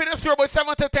 Independence Store, boy,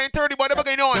 7 to 10:30, boy, never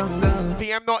going on.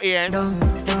 PM not here.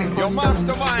 Your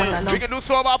mastermind. We can do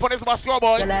so up on this basketball,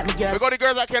 boy. We got the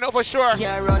girls I can know for sure.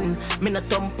 Yeah, run. Me not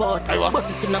thump out. Bust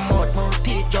it in the mouth.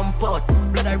 Teeth jump out.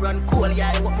 Blood I run cool.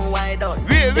 Yeah, I walk me wide out.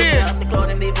 Wait. The cloud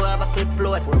and before I have a clip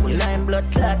load. Line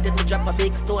blood clot. Then me drop a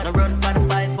big stone. I run for the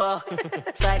 5-4.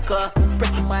 Psycho.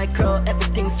 Press micro.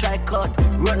 Everything strike out.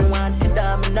 Run one to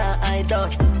down. Me not hide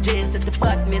out. Jace at the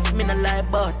badness. Me not lie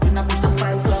about. Me not push the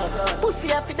 5 blood.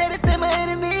 Pussy I feel dead if they're my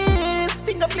enemies.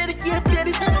 Finger play the game. Play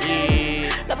this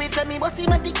enemies. Love it tell me bossy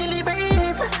my tickly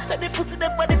breeze. So they pussy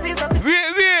them by the face of it.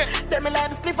 Wait. Them me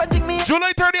like spliff and drink me.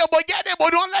 July 30th, boy, get them, boy.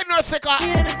 Don't like no second.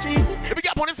 If we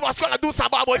get on this basketball and do some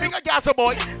bad, boy. We got gas,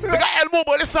 boy. We got Elmo,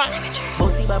 boy. Listen.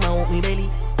 Bossy by my own me belly.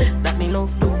 That me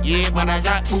love do. Yeah, man, I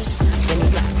got two. When me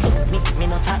black, me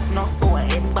no chat no. Go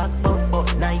ahead back boss.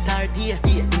 Night or day.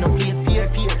 Me no play fear.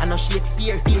 I no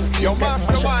Shakespeare. Your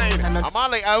mastermind. I'm all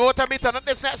like, I want to meet another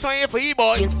next song here for you,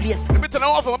 boy. Let me tell you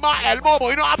what for my Elmo, boy.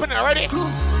 You know what happened already?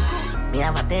 Me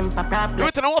have a temper problem. You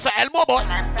want to know what for Elmo, boy?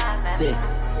 6.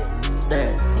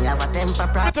 Third. Me have a temper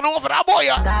problem. You want to know what for that boy,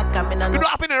 yeah? You know what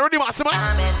happened already, mastermind?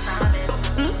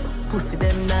 Pussy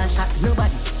them not shot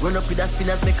nobody. Run up with the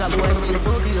spinners, make a boy face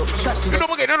hold you up. Shot you. You know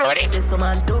what getting already? There's some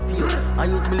man dope you.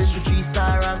 I use my little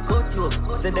 3-star and cut you up.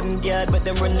 Say them guard, but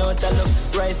them run out of luck.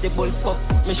 Rise the bulk up.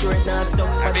 Me sure it not some.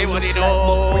 Everybody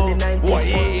know. When the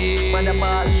 90s man a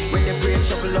ball. When the brain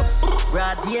shuffle up.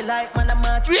 Broad daylight, man a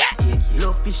match.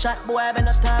 Love fish shot, boy, I been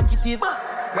not talkative.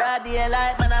 Broad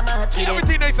daylight, man a match.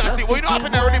 Everything nice and see. What you know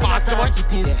happened already, mastermind?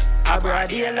 A broad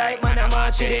daylight, man a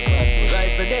match.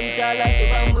 Right for them, call like the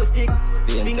bamboo stick.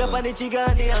 Finger on the chicken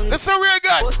and the young. That's so real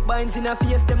good. Post binds in a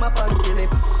face, them up and kill him.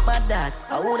 Mad dog,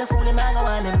 I woulda fool him, I go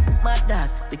on him. Mad dog,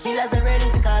 the killers are ready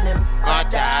to call him. Mad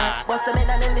dog, what's the man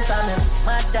and then this on him.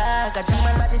 Mad dog, a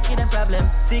G-man, but this kid a problem.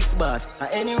 6 bars,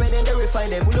 anyway then they refine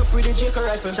them. Pull up with the Jacob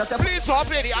rifle. Shut up. Please don't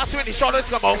play the ass when the shoulders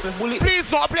come out. Please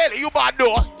don't play the you bad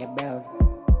door.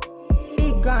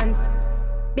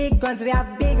 Big guns, we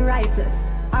have big rifles.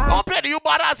 Don't play the you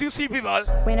bad ass you see people.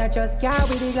 We not just care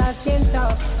with the glass skin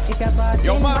top. If you're boss,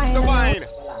 your mastermind.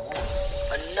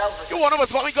 You one of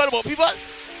us what we got about people.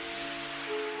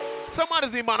 Some man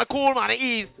is the man a cool man, a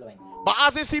ease. But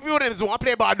as they see people them want to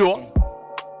play bad door.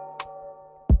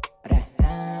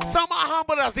 Some are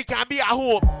humble as they can be at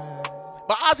home.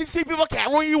 But as you see people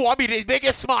can run you want to be the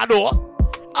biggest smart door.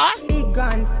 Huh? Big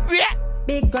guns. Yeah.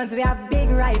 Big guns, we have big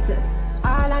rifles.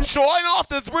 All I'm showing off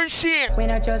this bring shame.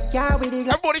 when I just care with the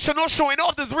Everybody should know showing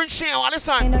off this bring shame all the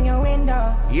time. on your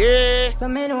window. Yeah. So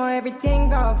me know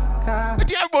everything of car. I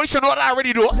think everybody should know what I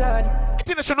already do. Blood. I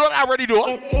think they should know what I already do.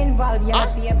 Get involved, you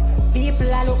tape.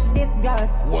 People I look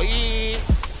disgust. Boy.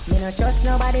 Me no trust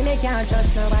nobody, me can't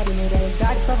trust nobody. Me they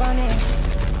God cover me.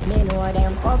 Me know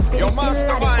them up in Yo, the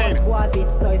mastermind. first go of it.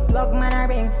 So it's love man a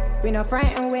ring. We no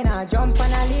frightened, we no jump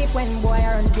and a leap when boy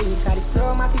are on deep. Cause the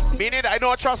throw my fist. Meaning I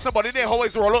don't trust somebody, they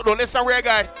always roll out. Don't listen, real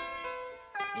guy.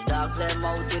 The dogs them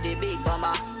out to the big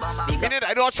bomber. Meaning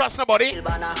I don't trust somebody.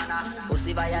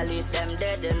 Pussy violate them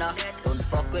dead enough. Don't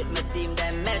fuck with my team,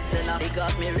 them meds enough.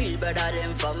 Because me real brother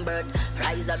them from birth.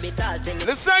 Rise a bit all thing.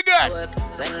 Listen good.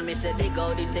 When me say dig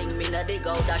out the thing, me no dig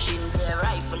out dashing. The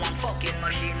rifle and fucking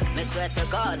machine. Me swear to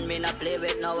God, me no play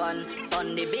with no one.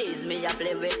 On the bees, me a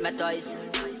play with my toys.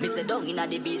 Me say down inna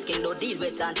the bees, king don't deal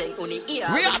with and think only here.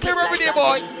 We out here every day,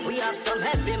 boy. We have some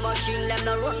heavy machine, them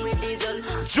no run with diesel.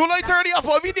 July 30th,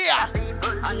 we'll be there.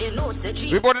 And you know say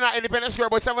cheap. We born in Independence Square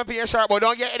about 7 p.m. sharp, but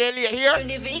don't get it in late here. In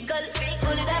the vehicle,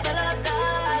 fully developed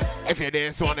dog. If you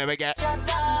didn't, so never get. Shut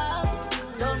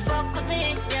up. Don't fuck with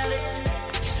me, yeah.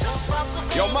 Don't fuck with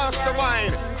me. Yo,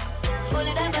 mastermind.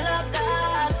 Fully developed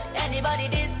dog. Anybody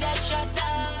this get shut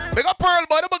down. Big up Pearl,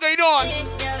 but what going on?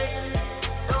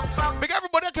 Don't fuck. Big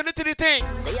everybody connect to the thing.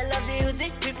 Say you love the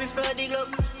music, we prefer the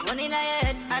globe. Money in your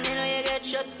head, and you know you get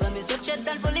shot. When me switch it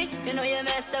and fully, you know you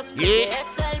mess up. Yeah.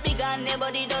 Excel big and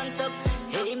nobody done up.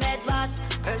 Hey, Meds boss,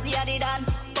 Percy had it done.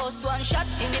 Post one shot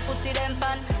in the pussy them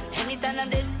pan. Anytime I'm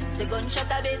this, say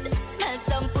gunshot a bit. Melt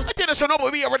some pussy. I think they should know,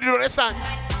 but we already do this song.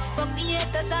 Fuck the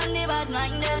haters and the bad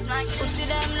minded. Pussy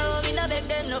them low, me no beg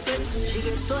them no friend. She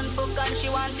get one fuck and she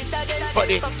want it again.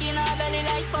 Buddy. Fucking her belly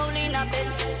like foul in a bed.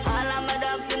 All of my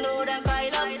dogs you know them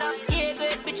pile up. Yeah,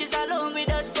 great bitches alone with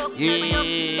us fuck them up.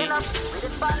 Fill up, we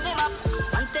just band them up.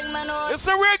 One thing man know. It's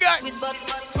a real guy. We spot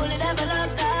fully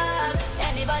developed dog.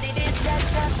 Anybody this that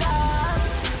shut up.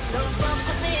 Don't fuck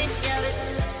with me,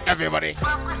 yeah. Everybody.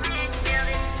 Fuck with me, yeah.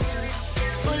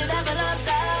 Fully developed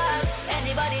dog.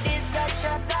 Anybody this that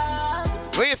shut up.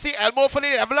 When you see Elmo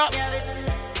fully developed,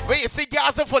 when you see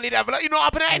Gaza fully developed, you know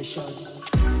what happening?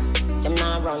 Them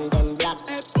now run them black.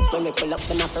 When we pull up,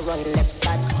 them have to run left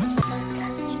back.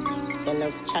 They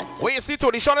love chat. When you see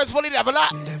Tony Shoners fully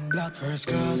developed, them black first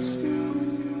class.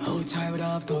 Outside with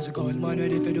half those gold man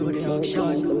ready for do the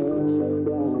action.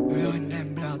 Run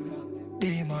them black.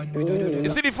 Demon, we don't do you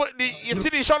see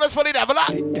the Shoners fully developed?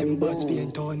 Let them butts be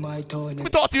in tone, my tone. We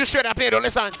talk to you straight up here, don't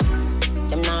listen.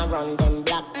 Them now run them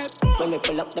black. When we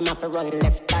pull up, them have to run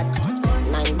left back.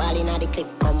 9 ball in the clip,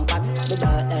 come back. The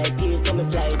dark eye clear, so me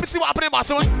fly. Let me see what happening, boss,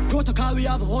 man. Protocol, we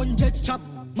have 100 chop.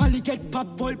 Mali get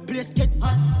pop, whole place get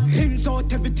hot. Hands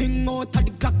out, everything out of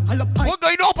the clock. What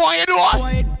going on, boy, you doing?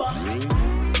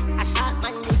 A shot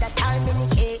man with a time in the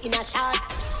K in a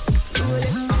shots.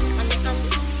 Rolex on the hand,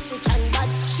 rich and bad.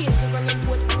 Shield to run the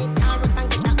boat on the Taurus and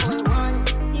get that all one.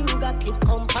 You got clip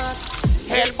compact.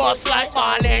 Hell bust like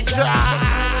Marlin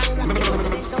Drive.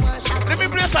 Let me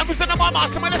play some music in the morning,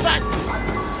 master, man, listen.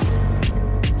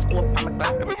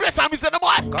 Let me play some music in the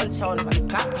morning. Gun sound on the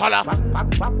clock. Holla.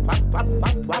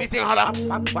 What do you think, holla?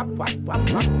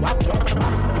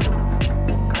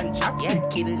 Contract, yeah,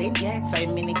 kill it, yeah. So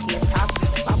I'm in the case, pop.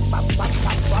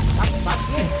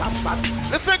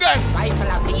 Listen again.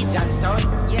 Rifle a beat and stone,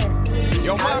 yeah.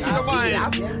 Yo, mastermind.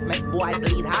 Make boy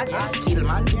bleed hard, yeah. Kill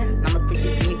man, yeah. Now my pretty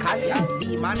sneakers, yeah.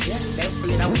 Demon, yeah. Them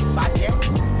full of with bad,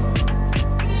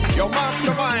 yeah. Yo,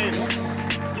 mastermind.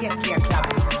 Yeah, can't clap.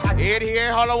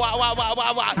 Here, holla,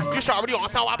 what? You sure already on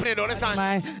sound happening, don't listen.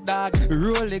 My dog,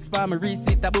 Rolex by my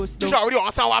receipt, a boost. You sure already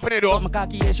on sound happening, though. My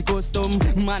cocky, yeah, she custom.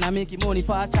 Man, I make money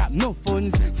fast, trap, no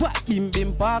funds. Fat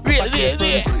bim park.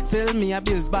 Wait. Sell me a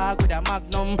bills bag with a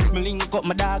magnum. Me link up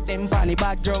my dog, them panny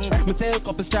bag drunk. Me sell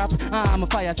couple strap, I'm a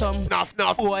fire some. Enough.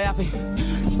 Oh, I have it.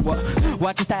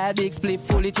 Watch the style, big split,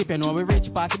 fully chip. You know we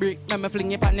rich, pass the brick. Me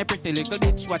fling it on the pretty little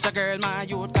bitch. Watch a girl, my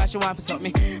youth, cause she want to suck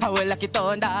me. I will lock it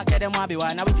on, dog, get them want be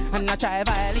one of it. And I try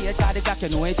violate, cause the clock, you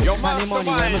know it. Yo,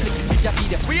 mastermind.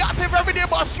 We out there every day,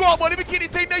 boss, slow, but let me keep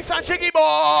it thing nice and jiggy,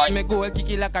 boy. Me go kick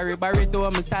it like a ribarito.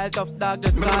 Me style tough dog,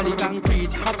 just call it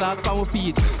concrete. A clock for my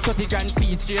feet, 30 grand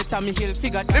feet, straight on me hill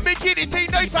figure. Let me keep it thing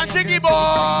nice and jiggy, boy.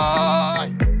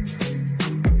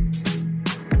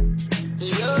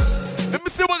 Let me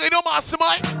see what they do,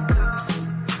 mastermind.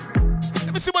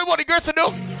 Let me see what the girls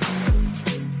do.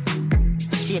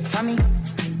 Shit for me.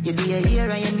 You be a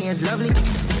hero and your nails lovely.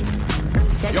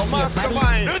 Sexy, Yo,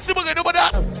 mastermind. Let me see what they do about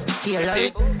that.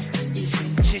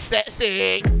 She's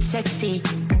sexy. Sexy.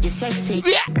 You sexy.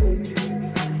 Yeah.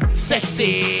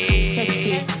 Sexy. Sexy.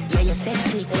 Yeah, you're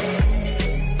sexy.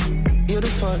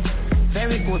 beautiful,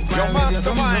 very good. Your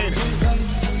mastermind.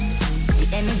 The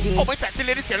energy. Oh, my sexy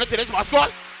ladies, can you tell us what's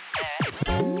called?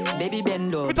 Baby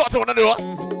bendo. We talk to one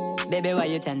another. Baby, why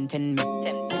you tempting me?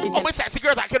 Oh, my sexy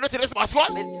girls, I cannot tell us what's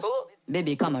called.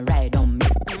 Baby, come and ride on me.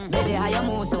 Baby, how you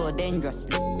move so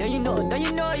dangerously? Don't you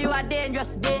know you are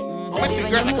dangerous, babe? Oh, my sexy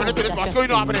girls, I cannot tell us what's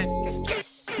going on happening.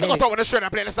 Look at when the shirt I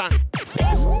play the song.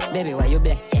 Baby, why you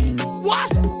blessing me?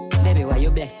 What? Baby, why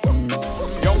you blessing me?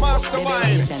 Your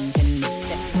mastermind.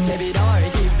 Baby, don't worry,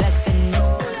 keep blessing me.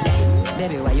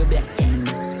 Baby, why you blessing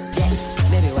me?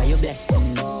 Baby, why you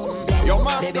blessing me? Your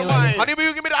mastermind. Honey, will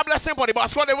you give me that blessing for the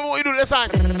boss? What want you to do this time?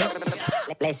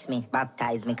 Bless me,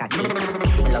 baptize me, cocky.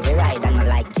 I love you ride and I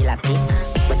like jalopy.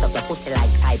 Wet up your pussy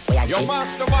like pipe for your Your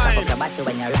mastermind. Up your body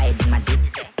when you ride in my dick.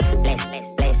 Bless me.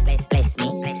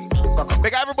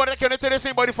 Make everybody that can tell this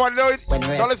thing body for the Lord. Don't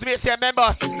listen to me, say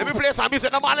member. Let me play some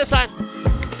music, no man, listen.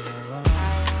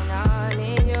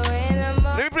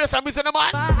 Let me play some music, no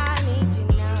man.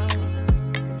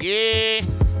 Yeah.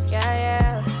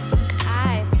 Yeah.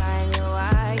 I find you,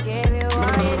 I gave you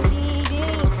what you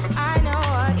needed. I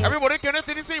know. Everybody can tell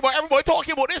this thing, but everybody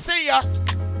talking about this thing, yeah.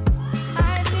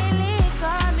 I feel it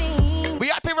coming. We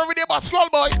active every day, but scroll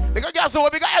boy. We got gas over,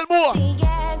 we got Elmore.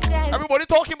 Everybody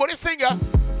talking about this thing, yeah.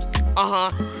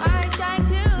 I try to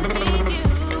teach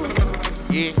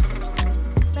you. Yeah.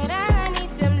 But I need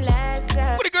some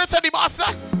lessons. What the girl said, the master?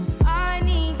 I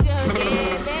need to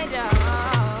give it up.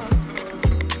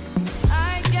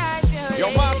 I try to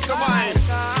Your mastermind.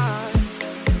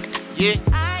 Yeah.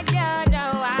 I don't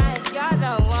know why you're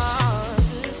the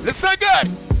one. Listen good.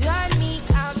 Turn me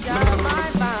out of my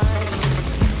mind.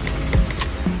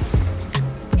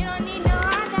 You don't need no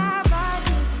other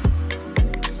body.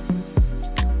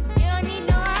 You don't need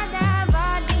no other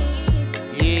body.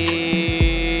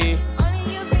 Yeah. Only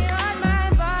you feel on my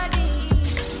body.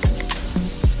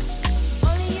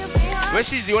 Only you feel on. When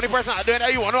she's the only person doing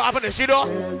that, you want to happen to she though?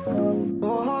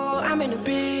 Oh, I'm in a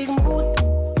big mood.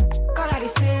 Cause I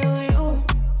feel you.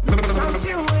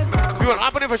 Something will go. You want to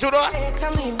happen for sure though?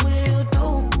 Tell me will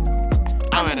do.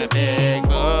 I'm in a big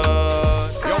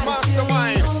mood. Your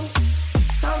mastermind.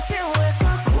 Something will go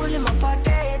cool in my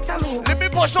body. Tell me. Let me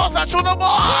push on that shoulder,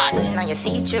 boy. Now you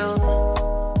see you.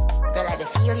 Girl, I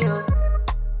feel you.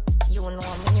 You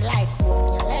know me like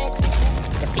your legs.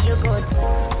 You feel good.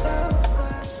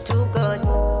 Too good.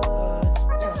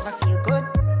 Yeah, I feel good.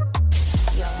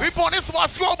 We put this one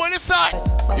scroll on this side.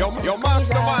 Your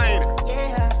mastermind.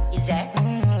 Yeah, is that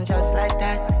just like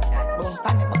that? Boom,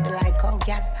 panic, but the like, oh,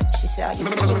 girl. She said, are you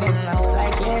feeling? And I was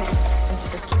like, yeah. And she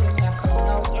said, killing me, I'm coming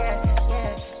out, yeah.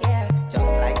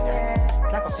 Just like that.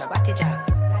 Slap up your body, jack.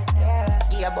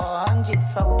 Give about 100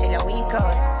 fuck till a week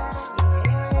out.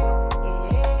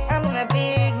 I'm in a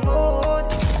big mood.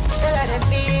 Girl, I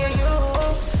feel you.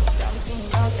 Something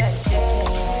about that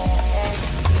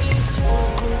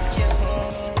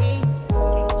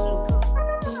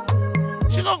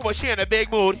She long but she in a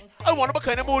big mood. I wonder what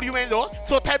kind of mood you in though.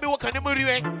 So tell me what kind of mood you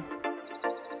in.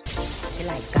 She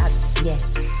like God, yeah.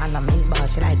 And I'm in ball,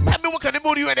 she like that. Tell me what kind of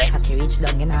mood you in there. I can reach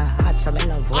down in her heart, so I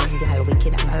love one girl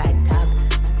wicked and I like dog.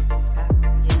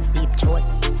 Deep throat,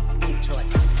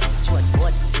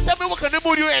 board. Tell me what kind of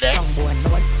mood you in there. Strong bone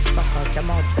nose, fuck out your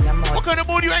mouth for your mouth. What kind of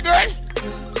mood you in, girl?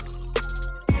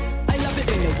 I love it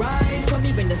when you ride for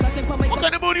me, when the second for my What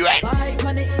kind of mood you in? vibe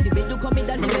on it, the way you come in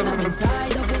that when I'm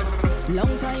inside of it.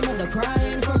 Long time under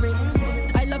crying for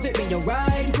it. I love it when you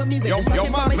ride for me, when the second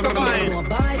for my mastermind.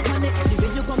 vibe on it, the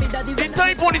way you come in that The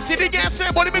time for the city gas,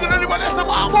 everybody make it anybody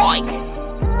else, boy.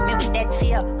 Me with that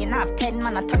fear, you know have 10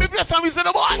 man a touch. Me bless how we say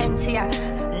the boy. Chance here,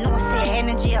 no say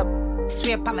energy up.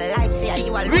 Swear by my life, say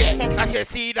you all Wait, sexy. I can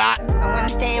see that. I wanna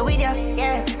stay with you,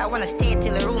 yeah. I wanna stay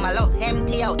till the room I love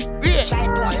empty out. Wait. Try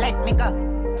don't let me go.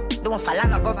 Don't fall on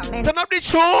the government. Turn up the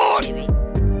tune. Baby,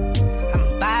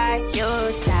 I'm by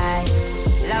your side.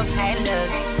 Love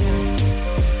handles.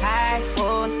 I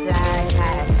won't lie.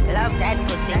 I love that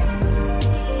pussy.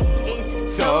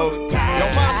 It's so tight.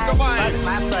 Your mastermind. Bust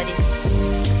my body.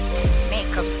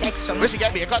 Make up sex from When she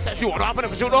get me a cut, she want to happen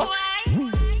for sure though.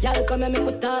 Y'all come and make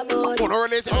a talk about You want no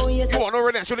relation? You want no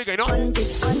relation, you know?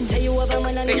 say you have a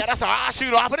man and Yeah, that's how she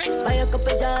happening. buy a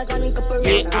couple jars and a couple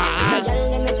rings. Y'all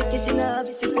and a kiss in a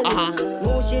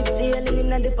Move ship sailing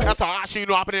in the That's how she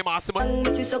happening, master man.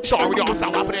 Sure, we don't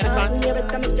stop happening,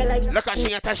 son. Look at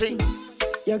she and Tashi.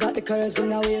 You got the curves in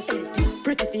the waist.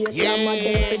 Pretty face, Yeah. I'm a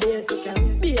day for days.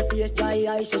 Be a face, dry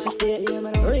eyes, just stay.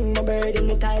 Ring my bird in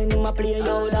the time, I play.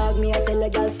 Yo, dog, me, I tell a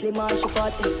girl slim and she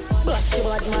party. But she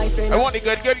bad, my friend. I want the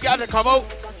good girl to come out,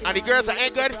 and the girls that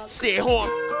ain't good, stay home.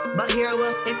 But here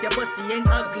what if your pussy ain't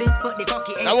ugly, but the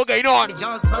cocky ain't. Now what going on? The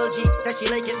jaws bulgy, says she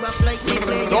like it rough like me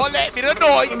play. Don't let me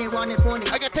know. Anyone it pony.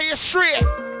 I can tell you straight.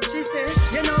 She said,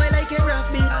 you know I like it rough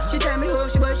beat. She tell me who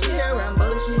she but she here and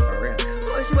bullshit.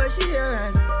 Who she but she here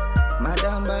and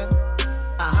Madam Bag.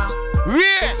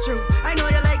 Yeah. It's true. I know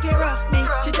you like it rough beat.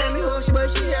 She tell me who she but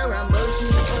she here and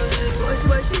bullshit. Who she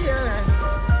but she here and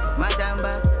Madam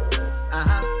Bag.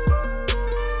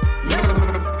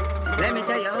 Let me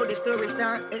tell you how the story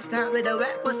start. It start with a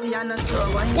wet pussy and a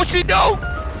slow wine. What she do?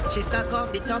 She suck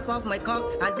off the top of my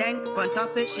cock and then on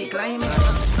top it she climb it.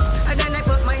 And then I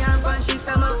put my hand on she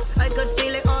stomach. I could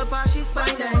feel it all past she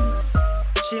spine then.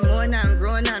 She moan and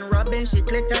groan and rubbing. She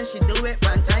click and she do it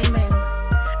one timing.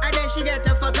 And then she get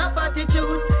a fuck up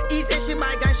attitude. He say she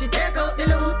bag and she take out the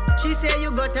loot. She say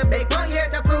you got to beg one here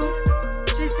to prove.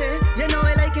 She say, you know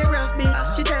I like it rough beat.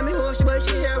 She tell me who she but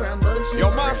she here and bullshit.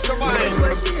 Your mastermind.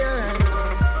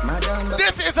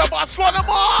 This is a Botswana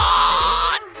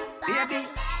man. Baby,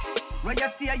 when you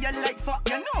see you like fuck,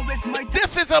 you know it's my.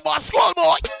 This is a Botswana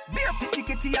boy. Beer pity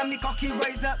kitty and me cocky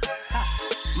rise up.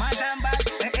 Madam Bag,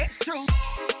 it's true.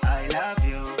 I love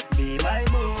you, be my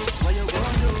boo. What you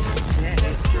gonna do? Say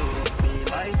it's true, be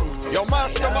my boo. Your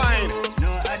mastermind.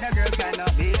 No other girl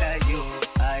cannot be like you.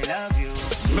 I love you,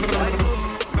 be my boo.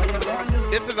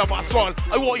 This is a Botswana.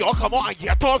 I want y'all come on and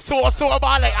get us so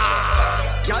man like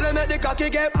Y'all make the cocky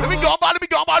get let me go, man. This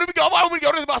is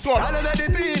Botswana. Y'all make the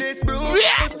penis bruise.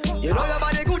 Yes. You know your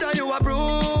body good and you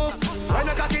approve. When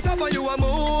you cock it up and you a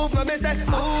move, let me say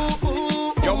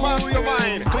ooh. Your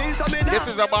mastermind. Clean some in. This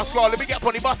is a Botswana. Let me get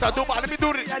on the bus and do man. Let me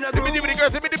do it. Let me do it,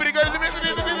 girls. Let me do it, girls.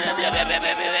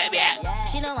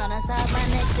 She don't wanna serve my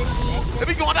next to she. Let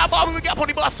me go on that bar. Let me get on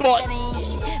the bus, boy.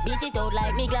 Beat it out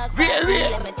like me Glock. Let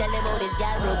me tell you about this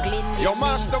girl Brooklyn. Your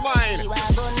mastermind. She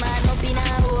was gun man up in a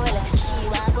hole. She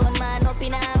was gun man up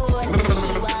in a hole. She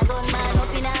was gun man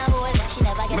up in a hole. She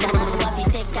never get a man, she want to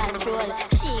take control.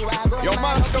 She was gun Your man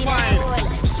mastermind. up in a hole.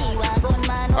 She was gun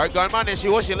man. Alright, gunman and she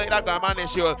was she like that gunman and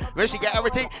she when she get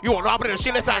everything, you want to happen and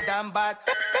she listen. Damn bad.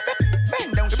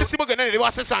 Let me see what gonna do.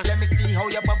 What's the song? Let me see how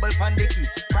you bubble pan the key.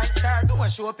 Bright star, do a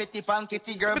show petty pan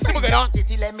kitty girl. Let me see what going on.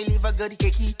 Kitty, let me leave a good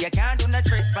kicky. You can't do no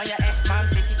tricks by your ex-man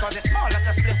picky. Cause it's small like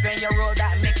a split when you roll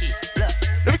that Mickey. Look.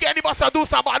 Let me get any boss to do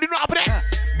something. I do not happen.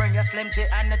 Bring your slim chit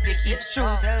and the ticky. It's true.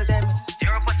 Tell them.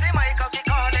 You're a pussy, my cocky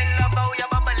calling. Love how you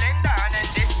bubbling down and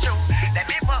it's true. Let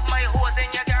me put my hose in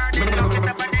your garden. Look it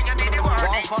up and bring you to the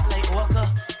warning. Walk out like walker.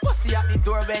 Pussy at the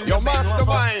door when your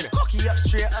mastermind. Cocky up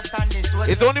straight or standing sweat.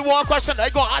 It's only one question I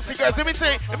go ask the girls. Let me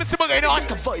see what going on.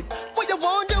 What you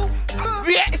want to do?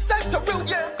 Yeah. It's time to root.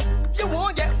 You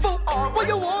want get food. What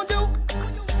you want to do?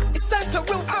 It's time to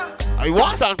root. I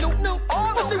want some. No.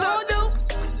 What she want to do?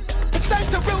 It's time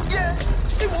to root.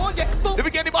 She want get food. Let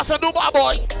me get the boss and do bad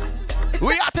boy.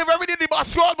 We active every day the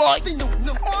boss boy.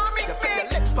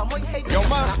 Your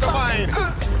mastermind.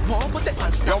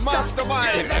 Your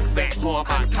mastermind. Let's make more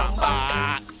man come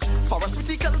back. For a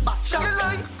sweetie girl back shot.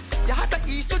 You had to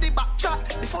ease to the back track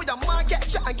before your man get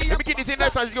shot and give you. Let me get this in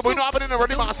there so you know happening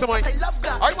already, mastermind.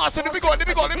 Alright, master, let me go.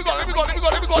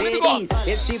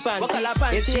 If she fancy,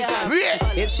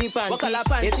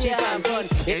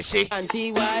 if she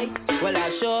fancy white, well I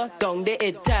sure down the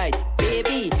head tight.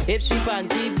 Baby, if she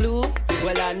fancy blue,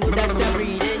 well I know that I'm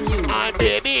reading you. And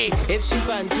baby, if she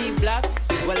fancy black,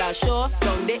 well I sure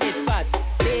down the head fat.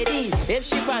 Ladies, if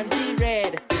she fancy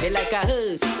red, it like a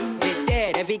hearse, it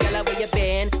dead. Every girl where you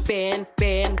bend.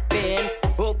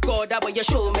 Oh God, that way you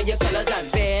show me your colors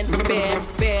and bend. Ladies,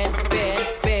 bend.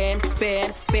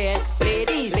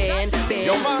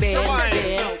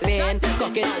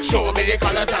 Cock it, show me the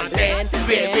colors and bend.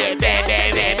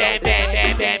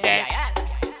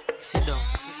 Sit down.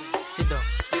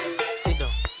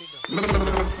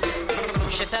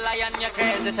 She say lion, you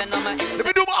crazy, say no my insect. Let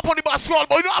me do my up on the basketball,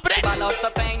 boy, you know happening. Ball out for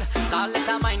pain, call it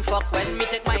a mind fuck when me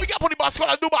take my. Let me get up on the basketball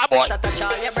and do my boy. Touch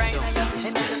all your brain.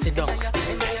 Sit down. I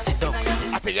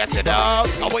think you sit down. I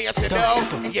want you to sit down.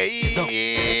 Yeah.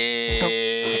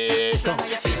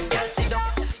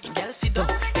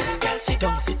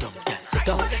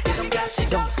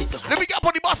 Let me get up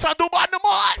on the bus and do my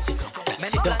man. Sit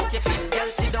down.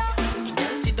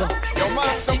 Your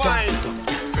mastermind.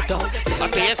 I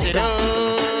think you sit down.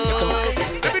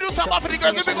 Let me do something for the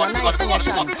girls. Let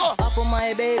me go. Up on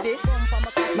my baby.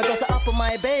 Because up on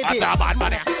my baby. That's a bad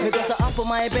man. Because up on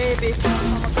my baby.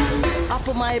 Up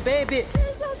on my baby.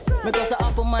 Because I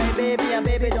up on my baby and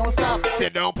baby don't stop.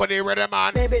 Sit down for the rhythm,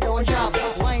 man. Baby don't drop.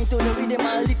 Wine to the rhythm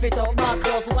and lift it up back.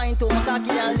 Just wine to my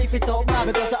cocky and lift it up back.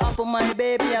 Because I up on my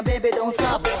baby and baby don't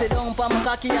stop. Sit down for my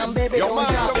cocky and baby don't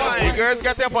drop. The girls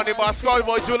get up on the bus call,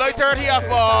 boy. July 30th,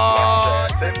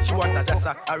 boy. She want a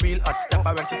zessa, a real hot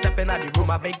stepper. When she step in at the room,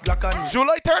 a big Glock on me.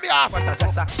 July 30th. Want a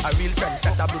zessa, a real trend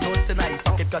setter. Blue notes in her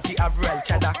pocket cause he have real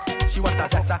cheddar. She want a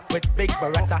zessa with big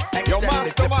beretta. Extend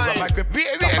the clip of my grip.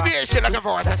 She looking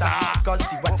for a zessa. Cause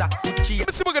she want a Gucci.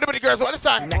 Let's see what the girls want to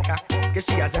say. Cause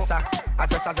she a zessa, a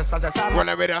zessa,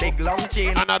 Run with her. Big long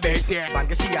chain and a big hair. Man,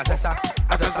 cause she a zessa,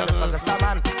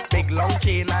 man. Big long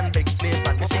chain and big slave.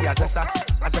 Man, cause she a zessa,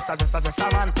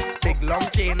 man. Big long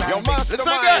chain and big slave.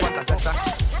 Want a zessa.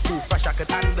 Too fresh I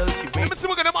could handle. She wait. Let me see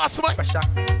what the mastermind. Pressure.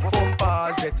 Phone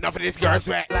pause it. Enough of these girls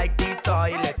wet. Like the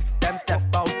toilet. Them step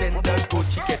out in the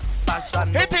Gucci kit.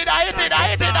 Fashion. Hit it.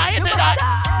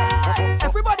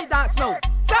 Everybody dance now.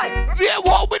 Side. Yeah,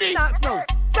 what with it? Dance now.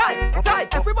 Side.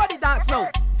 Everybody dance now.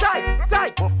 Side.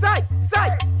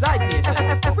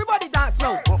 Everybody dance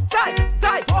now.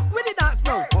 Side. Walk with the dance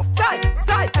now.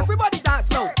 Side. Everybody dance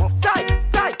now. Side.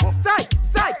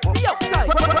 Be outside.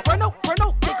 Run out.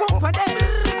 Take up and then.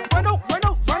 Run out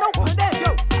and then go.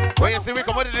 When you see we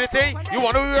come out of this thing, you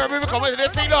want to be where we come out of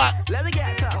this thing, Lord? Let me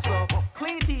get tough, so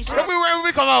clean t-shirt. Tell me where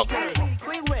we come out.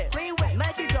 Clean wet,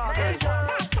 Nike joggers.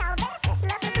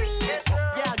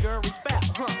 Yeah, girl,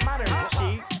 respect. Matters.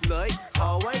 She like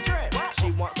how I dress.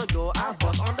 She want to go and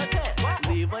bust on the tip.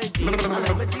 Leave a jeans and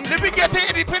leave a jeans. Let me get the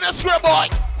independent square, boy.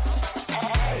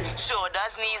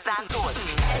 Shoulders, knees, and toes.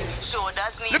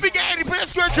 Shoulders, knees. Let me get independent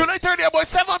square July 30th, boy.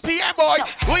 7 p.m. boy.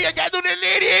 Who you get to the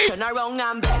ladies? Turn around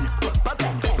and bend.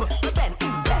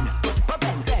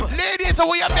 Ladies,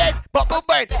 who you bend?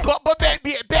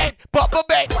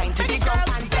 Bend. Wine to the ground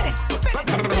and bend.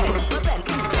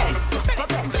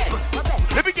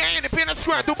 Let me get independent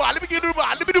square. Do ball. Let me do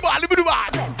ball.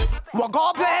 What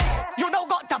go play? You know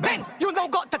got to bend. You know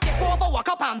got to tip over, walk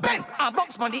up and bend. And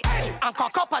bounce on the edge and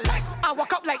cock up a leg. And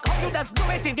walk up like how you just do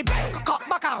it in the bed. Cock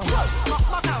back and roll.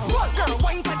 Girl,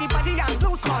 wine to the body and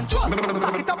lose control.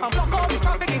 Back it up and block all the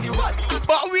traffic in the road.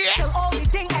 But we till all the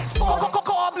thing exposed.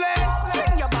 Cock blend.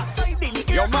 Swing your backside in the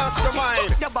air. Your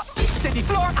mastermind. Your back to the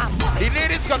floor and the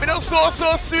ladies coming out so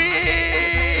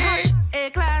sweet.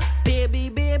 A-class, baby,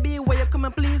 where you come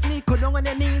and please me? Go down on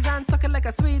your knees and suck it like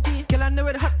a sweetie. Kill under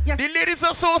it hot, yes. The ladies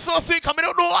are so sweet, coming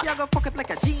out door. You go fuck it like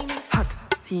a genie. Hot,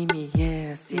 steamy,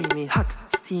 yeah, steamy. Hot,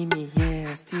 steamy,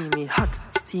 yeah, steamy. Hot,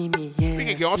 steamy, yeah. We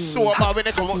can get so about when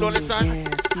they come out door, listen.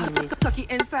 Steamy. Cocky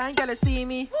inside, girl,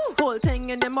 steamy. Whole thing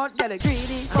in the mud, girl,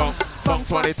 greedy.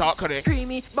 Bounce when they talk, correct.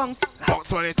 Creamy, bounce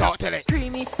when they talk, tell it.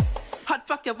 Creamy. Hot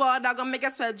fuck your water, gonna make a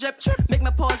sweat drip. Make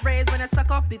my paws raise when I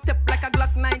suck off the tip like a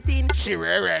Glock 19. She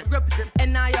red. Grip.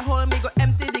 And now you hold me, go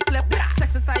empty the clip.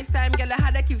 Exercise time, girl, I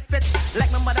had to keep fit. Like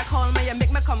my mother call me, you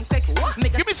make me come quick.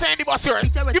 Give me Sandy Boss, sir.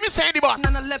 Give me Sandy Boss.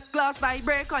 And a lip gloss, like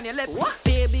break on your lip.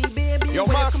 Baby, your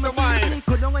mastermind.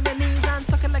 Go down on your knees and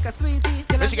suck it like a sweetie.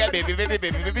 Let she get baby.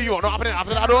 You want to open it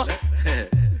after that door?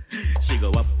 She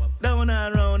go up, down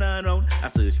and round and round. I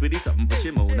search for this something, but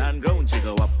she moan and groan. She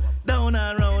go up, down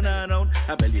and round and round.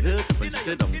 I belly hurt when she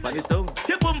sit down on the stone.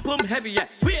 Your pum heavy, yeah.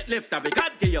 Weight lifter, we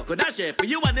can't get you. Could I share for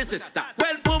you and the sister?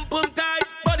 Well, pum tight,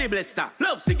 body blister.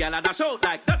 Love cigar and a shout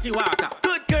like dirty water.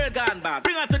 Good girl gone bad,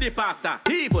 bring her to the pastor.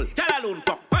 Evil, tell alone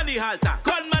fuck, panny halter.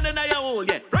 Gunman in your hole,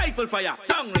 yeah. Rifle fire,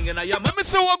 tongue ring in your mouth. Let me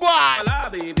see what go on. Hola,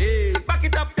 baby. Back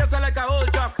it up just like a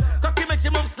old truck. Cocky makes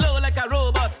you move slow like a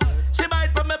robot. She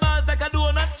bite from my balls like a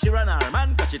donut. She run her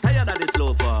man cause she tired of the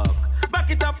slow fuck. Back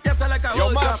it up just like a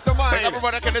your mastermind.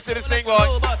 Everybody can listen to this thing,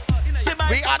 boy.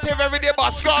 We active every day,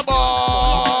 boss. Come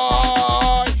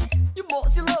boy. You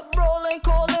bossy look rolling,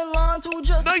 calling line to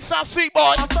just nice and sweet,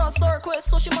 boy. I start quit,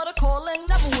 so she mother calling.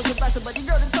 Never was a better, but the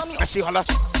girl didn't tell me. And she holla.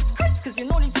 Cause you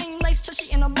know the thing nice, she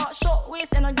in a box, short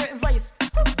waist and a great vice.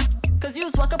 Cause you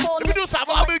swag up on me. Let me do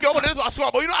something. I'll be going this was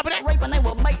swab, but you know what happening? Right when I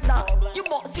will bite down. You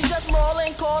bossy just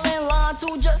rolling, calling line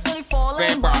to just really falling.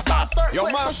 Start your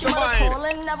quit, so she mother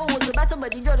calling. Never was a better,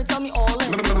 but the girl didn't tell me all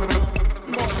in.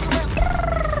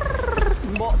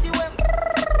 Bossy whip.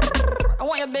 I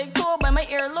want your big toe by my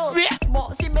earlobe.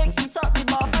 Bossy big eat up the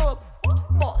bathrobe.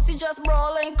 Bossy just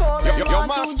brawling, calling. Your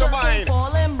mastermind.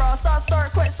 Falling, bro.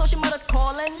 Start quit, so she mother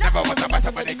calling. Never was a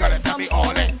better, but the girl didn't tell me all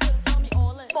in.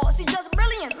 Bossy just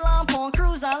brilliant. Lamp on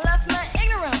cruise and left man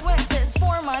ignorant. When it's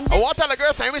 4 man. I want to tell the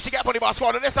girl saying we should get for the boss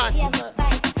squad on this time.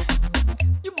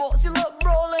 You bossy look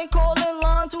rolling, calling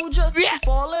line to just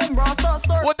falling, bro.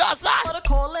 Start. What does that? Mother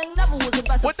calling, never was a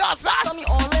better. What does that? Tell me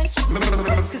all in.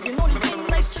 Cause you know the thing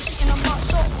nice, she in a box,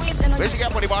 short waist and a. We should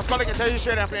get for the boss squad. I can tell you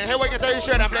straight and plain. Here we can tell you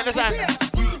straight and plain this time.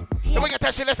 Let me get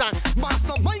that shit, listen.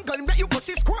 Mastermind gun make you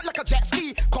pussy squirt like a jet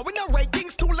ski. Going the right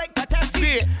things too like that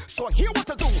ski. So here what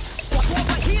to do. Squat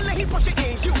over here, let he push it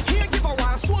in. You here give a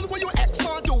one soul what your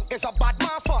ex-man do. It's a bad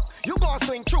man fuck. You gonna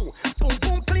swing true. Boom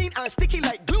boom clean and sticky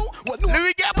like glue. What no? Let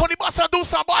me get on the bus and do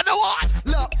some other one.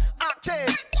 Look,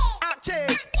 active.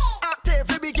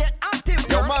 Let me get active.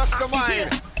 Your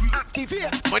mastermind.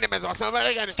 Activate. My name is Austin.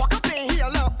 Fuck up in here,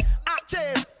 look.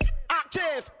 Active.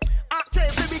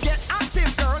 Let me get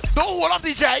active, girl. Don't hold off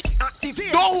the jag.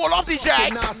 Activate. Don't hold off the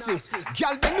jag. Nasty.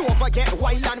 Girl, bend over, get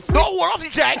wild and free. Don't hold off the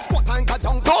jag. Squat and go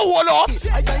down. Don't hold off.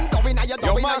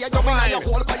 Your mastermind. Your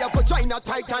whole your vagina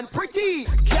tight and pretty.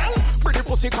 Girl, pretty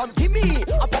pussy, come give me.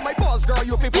 Up on my balls, girl,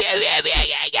 you feel. Yeah.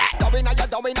 Doing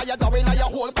your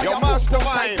whole your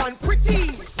mastermind. Tight and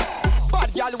pretty.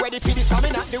 Bad girl ready for this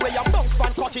coming at the way you bounce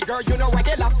fan cocky girl, you know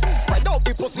regular. Spread out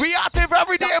the pussy. We active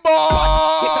every day,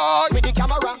 boy. With the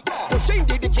camera, pushing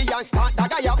the key and start the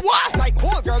guy up. What? Like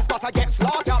whole girls gotta get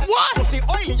slaughtered. What? Pussy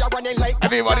oily, you're running like.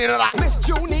 Everybody know that. Miss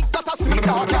Junie got a sweet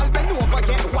dog, girl bend over,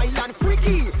 get wild and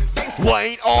freaky.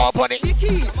 Wine up on it.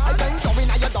 Icky, I then going,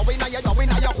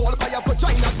 your whole by your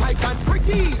vagina tight and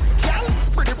pretty. Girl,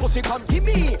 pretty pussy come give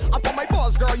me. Up on my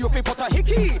balls, girl, you feel put a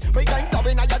hickey. We going,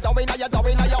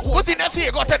 your whole. What in that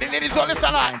here? Go tell the ladies on the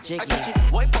salon.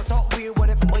 Why put out we what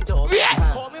if my dog?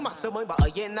 Yeah. Call me mastermind, but I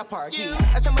in the party.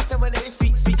 I tell myself when it's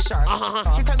sweet shark.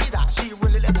 She tell me that she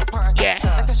really let her party. Yeah.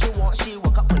 I tell she want, she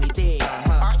woke up on the day.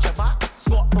 Arch your back,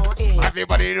 squat on in.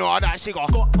 Everybody know how that she go.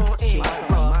 Squat on in.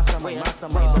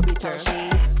 Mastermind, baby turn.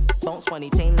 Bounce funny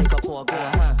thing like a poor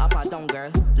girl. Up and down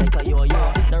girl, like a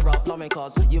yo-yo. The rough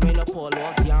flamencos, you ain't a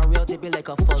polo. You ain't real, they be like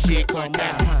a fuck. She Come on,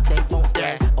 good, they bounce girl.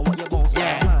 Yeah. I want your bounce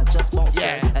girl. Just bounce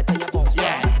girl. I tell you bounce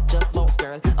girl. Just bounce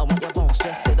girl. I want your bounce.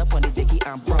 Just sit up on the dicky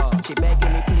and bro. She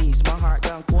begging me please. My heart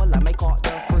done cold, I make heart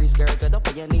done freeze. Girl, get up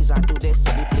on your knees and do this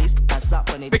for me please. I stop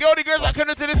on it. Big all the girls that come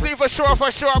into the scene for sure,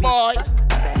 boy.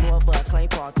 Bend over, claim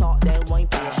for talk, then wine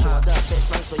for your shoulder.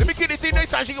 Let me keep the thing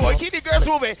nice and she go. Keep the girls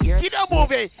moving. Keep them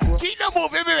moving. Keep them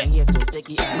moving, baby.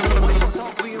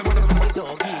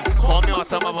 Call me on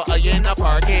some of a in the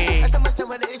party. I tell myself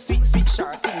when it's sweet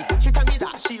sharky. She tell me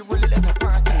that she really let her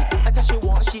party. I tell she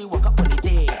want, she woke up on the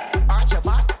day. Arch your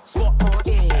back, squat on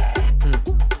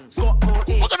it. Squat on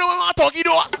it. What gonna do with my talkie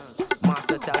door?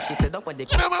 Master tell she said up on the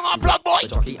Get up with my plug boy.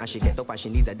 jockey and she get up and she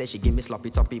needs that then she give me sloppy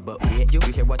toppy. But wait, you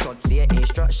hear what God say?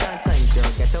 Instruction time,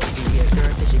 girl, get out the way.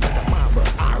 Girl say she got a man,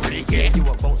 but I really care. You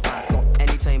a bounce back up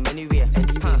anytime, anywhere.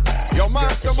 Your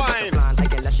mastermind. I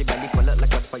get like she belly full up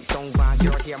like a spike stone van.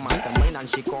 Girl here mastermind and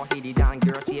she call Hedy down.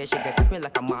 Girl see she get me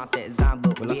like a man set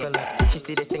Zamba. She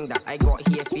see this thing that I got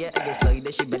here fear against her.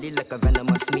 Then she belly like a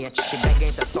venomous snake. She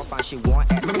begging to stop and she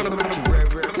want escape. She real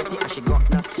pretty and she got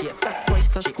enough. She a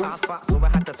squash, she ass fat, so I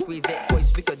had to squeeze it.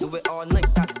 Boys, we could do it all night.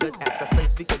 That's good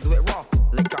exercise. We could do it raw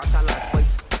like cartel and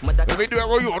spice. Let me do it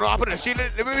raw. You want to happen to shit?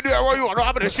 Let me do it raw. You want to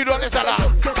happen to shit on this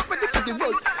salon? Get ready for the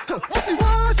road. What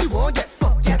she want, get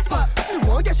fucked. She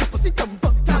want, get she pussy dumb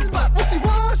buck. What she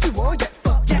want, get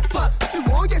fucked. She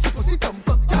want, get she pussy dumb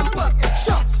buck.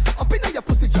 Shots up in your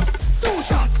pussy jaw. 2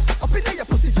 shots up in your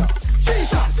pussy jaw. 3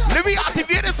 shots. Let me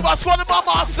activate this mask for the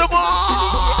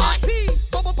mastermind.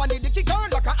 Bubble on the dicky girl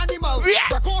like an animal.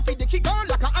 Break off the dicky girl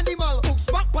like an animal. Hook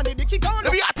smack on the dicky girl.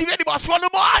 Let me activate the mask for the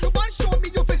man. You want show me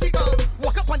your physical.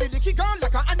 Walk up on the dicky girl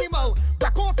like an animal.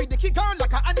 Break off the dicky girl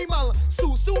like an animal.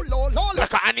 Sue low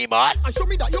like an animal. And show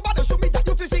me that you better show me that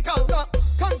you physical.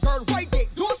 Come girl, right there,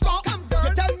 don't stop. Come girl,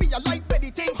 you tell me you like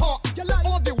anything hot. You like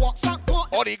all the walks and talk.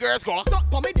 All the girls go. Suck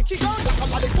for me dicky girl like a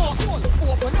lollipop.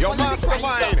 Open up your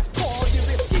mastermind. All the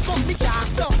risky come me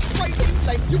castle. Fighting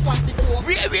like you want the core.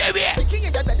 The king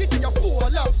of your belly to your full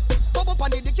love. Bubble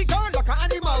on the dicky girl like an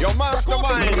animal. Your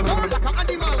mastermind. Girl like an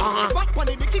animal. Back on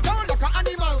the dicky girl like an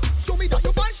animal. Show me that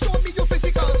you bad, show me your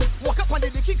physical. Walk up on the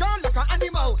dicky girl like an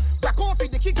animal. Back off the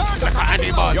dicky girl like an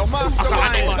animal. Your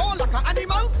mastermind. Like an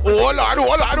animal. Oh Lord.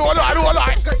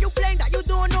 Girl, you playing that you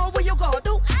don't know what you gotta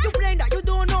do. You playing that you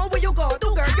don't know what you gotta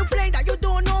do. Girl, you playing that you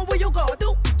don't know what you gotta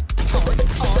do.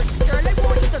 Girl, I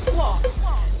want you to squat.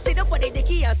 Sit up on the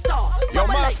dicky and start. Your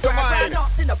mastermind.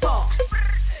 In the bar.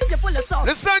 You're full of sauce.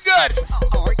 This is good.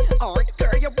 Alright,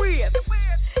 girl, you're weird.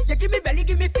 You give me belly,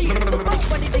 give me feels.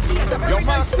 Your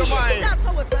mastermind. That's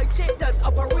how a side chick does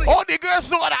operate. All the girls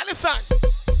know that. Listen.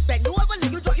 Bend over,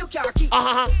 let you drop your car key.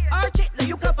 Arch it, let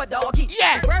you come for doggy.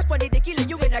 Yeah. First one, they kill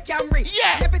you in a Camry.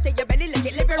 Yeah. Everything your belly, like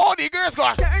it liver. All the girls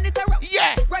go. Turn it around.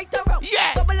 Yeah. Right around.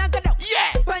 Yeah. Double and go down.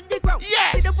 Yeah. Bend the ground.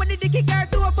 Yeah. Sit up on the dicky girl,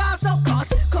 do a pass out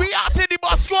cause. We out in the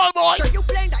bus school, boy. Girl, you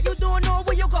playing that you don't know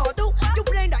what you gotta do. You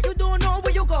playing that you don't know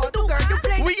what you gotta do. Girl, you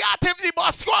playing. We out in the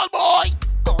bus school, boy.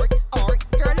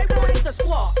 Alright. Girl, I want you to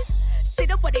squat.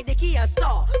 Sit up on the dicky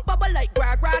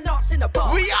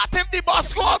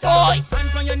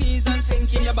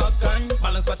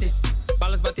balance body.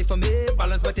 Balance body for me,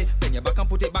 balance body. Bend your back and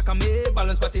put it back on me,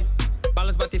 balance body.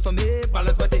 Balance body for me,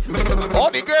 balance body.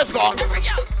 All the girls go.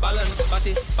 Balance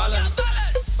body, balance.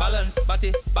 Balance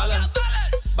body, balance.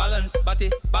 Balance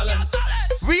body, balance.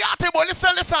 We out here, boy, listen.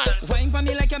 Wine for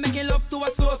me like you're making love to a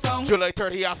slow song. July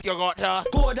 30th, you got here.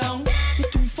 Go down.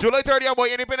 July 30th, boy,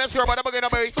 Independence Store, but I'm going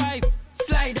to be 5,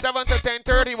 slide. 7 to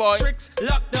 10:30, boy. Tricks,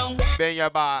 lockdown. Bend your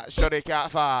back, show the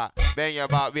cat far. Bend your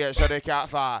back, wait, show the cat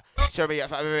far. Show me your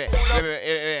far, wait.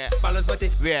 Balance body,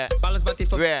 wait. Balance body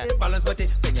for me, balance body.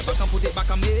 Bend your back and put it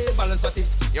back on me, balance body.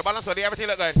 Your balance body, everything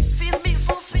look good. Face be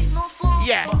so sweet, no flaw.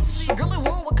 Yeah. Sweet girl, I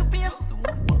want what could be.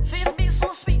 Face be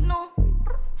so sweet, no.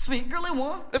 Sweet girl, I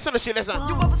want. Listen to shit, listen.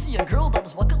 You ever see a girl that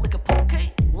is walking like a poke?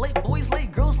 Late boys,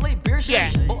 late girls, late beer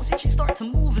shit. Yeah. Bossy, she start to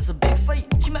move, it's a big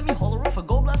fight. She met me holler off a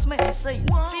gold blast, man, I say.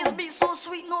 Face be so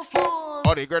sweet, no flaws.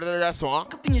 Oh, the girl that that song.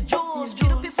 Walk up in your jaws, beat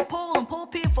up for pole and pole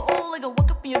pay for all. Like a walk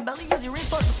up in your belly as your race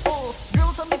start to fall.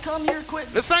 Girl, tell me come here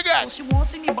quick. Listen again. So she wanna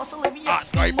see me bustle like me up.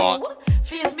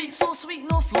 Face be so sweet,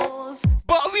 no flaws.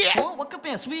 But yeah. Walk up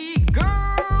in sweet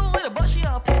girl, with a butt she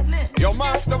a picnic. Yo,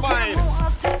 mastermind.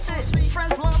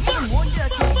 Friends lost them one year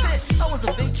keep fit. That was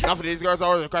a big trip. Enough of these girls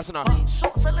are requesting now.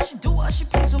 Short said let she do what she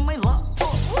plays with my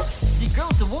laptop. The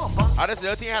girls the one, but I just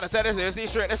little thing had to tell this thing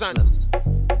straight. Listen.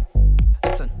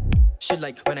 Listen, she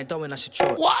like when I do and I should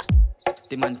throw. What?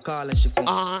 The man call and she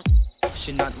phone.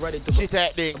 She not ready to go. She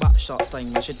take the back short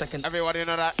time when she taking. Everybody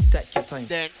know that. Take your time.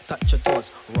 Then touch your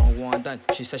toes. Wrong one done.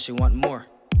 She says she want more.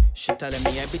 She telling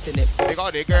me I'm beating it. They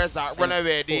got the girls that run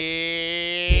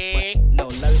away. No,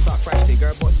 let me talk fresh. The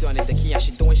girl bossy on it, the key and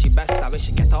she doing she best. So when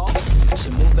she get off, she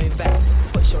moving fast.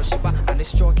 Put short she back and it's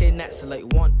stroking next. Like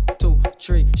 1, 2,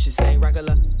 3. She saying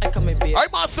regular. I come in be. Alright,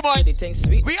 mastermind.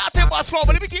 Sweet. We out there, mastermind.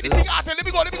 But let me keep this thing out there. Let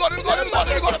me go. Let me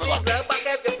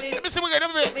see what get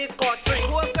over there. please got 3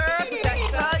 more girls.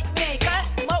 That's how you make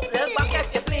it. Mo, look back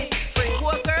if you please. 3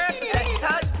 more girls. That's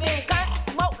how you make it.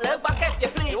 Mo, look back if you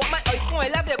please. You want my iPhone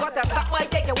 11? You got to suck my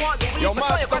dick. You want me? Yo,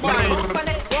 mastermind.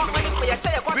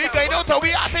 We going out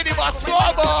we out there, the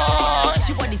mastermind.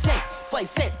 She want the cent, 5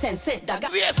 cent, 10 cent, dagger.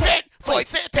 We are cent, 5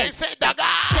 cent, 10 cent, dagger.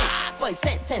 5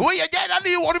 cent, 10 cent. Where you get that?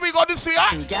 What do we got this week?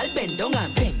 Girl bend down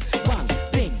and bang, bang,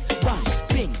 bang, bang,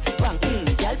 bang, bang.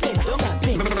 Girl bend down and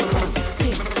bang, bang, bang,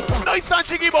 bang. Nice and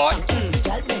cheeky boy.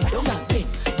 Girl bend down and bang,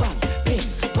 bang, bang,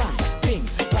 bang, bang,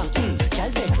 bang. Girl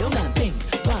bend down and bang,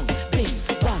 bang, bang,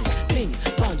 bang,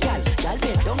 bang, bang. Girl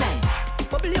bend down and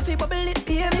bubble your feet, bubble it,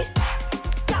 baby.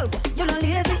 Girl, you not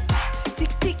lazy.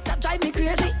 Tick tick, that drive me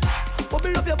crazy.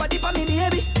 Bubble up your body for me,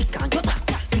 baby. Tick on your back,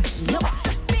 stick in your back.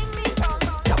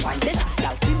 That wine dish,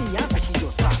 girl see me and say she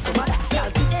just start from her. Girl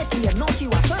see that here, no she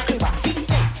was circle back. 50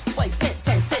 cent, 5 cent,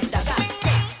 10 cent, dagger.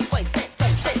 5 cent, 10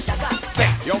 cent, dagger.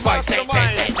 Yo, 5 cent, 10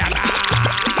 cent, dagger.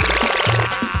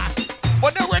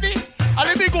 When they're ready, and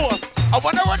let me go. And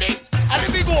when they're ready, and let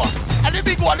me go. And let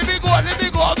me go, let me go, let me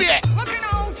go. Yeah. What kind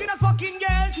of house you the fucking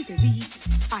girl? She said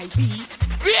V.I.P.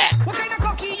 Yeah. What kind of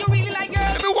cocky you really like, girl?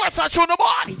 Let me watch that show the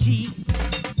board.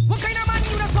 What kind of man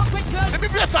you the fuck with, girl? Let me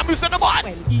play some music on the board.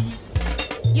 Well,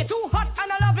 you're too hot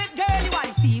and I love it, girl. You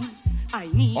want steam? I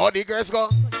need. All the girls go.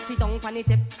 Sit down on the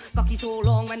tip. Cocky so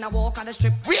long when I walk on the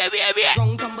strip. Yeah.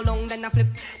 Wrong tumble down, then I flip.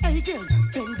 Hey, girl,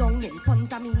 bend down in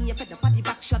front of me. You fed the party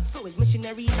back shot, so it's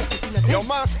missionary. Yo,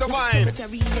 mastermind.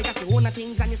 Secretary, you got your own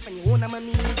things and you spend your own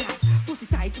money. Pussy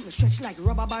tight to the stretch like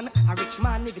rubber band. A rich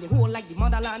man living in the whole like the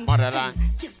motherland. Motherland.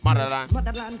 Yes, Motherland.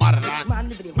 Motherland. Motherland. Rich man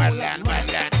living in the whole like the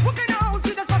motherland. What kind of house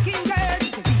is the fucking girl?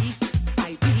 It's a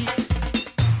V.I.P.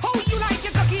 Oh, you like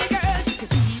your cocky girl? It's a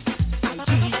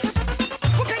V.I.P.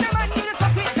 What kind of man you the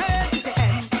fuck with, girl? It's a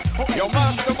M. Yo,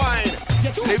 mastermind.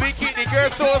 Let me keep the girl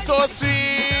so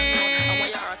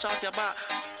sweet. Chop your back,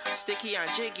 sticky and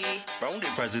jiggy. Round the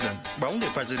president, round the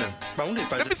president, round the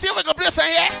president. Let me see if I can play some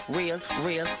here. Real,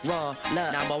 raw,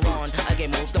 love. Number 1,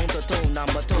 again moves down to 2.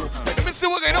 Number 2, let me see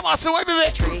what going on, master. Wait, baby.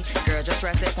 3, girl, just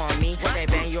dress it on me. They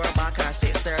bang your back on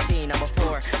 6:13. Number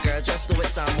 4, girl, just do it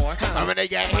some more. I'm gonna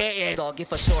get hit. Doggy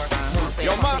for sure.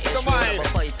 Yo, mastermind.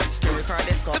 Number 5, scary car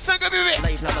disco. Let's take a baby.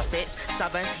 Life number 6,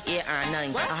 7, 8,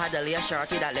 and 9. I had a little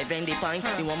shorty that live in the pine.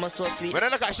 The woman so sweet. When I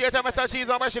look at she tell myself she's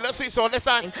on my she looks sweet, so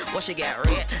listen. What she get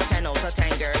rate? 10 out of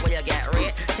 10, girl. What you get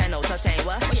rate? 10 out of 10.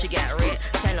 What she get rate?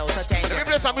 10 out of 10. Let me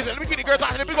play some music. Let me keep the girls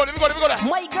on. Let me go.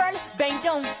 My girl, bang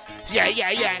down.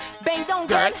 Yeah. Bang down,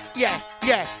 girl. Yeah.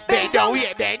 Bang down.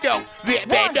 Yeah, bang down. Yeah,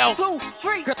 bang down. 1, 2,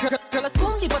 3. Girl,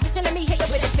 assume the position. Let me hit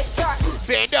you with a fit start.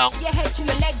 Bang down. Your head to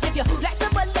your legs. If you're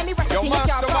flexible, let me rock Yo, you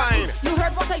mastermind. You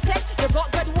heard what I said? You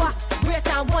got good walk. Brace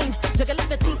and wine. Juggle up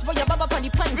the things for your baba on the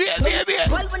pine. Yeah.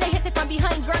 Well, when they hit it from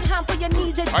behind, grand hand for your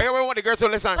knees. Are you want the girls to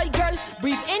listen? Hey girl,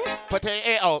 breathe in. Put the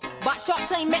air out. Back shot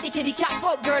time, make the kitty cat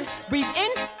smoke, girl. Breathe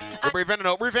in. Breathe in and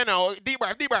out, breathe in and out. Deep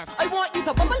breath, deep breath. I want you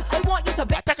to bubble, I want you to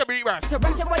bend. Take a deep breath. To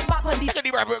rest your right back on the. Take a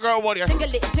deep breath, girl, what here?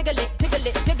 Jiggle it, jiggle it, jiggle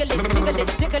it, jiggle it, jiggle it,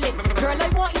 jiggle it. Girl, I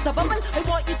want you to bubble, I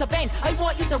want you to bend. I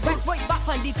want you to rest right back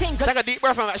on the thing. Take a deep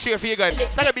breath and make sure you feel good.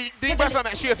 Take a deep breath and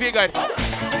make sure you feel good.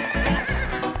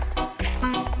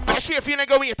 Make sure you feeling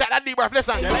good when you take that deep breath.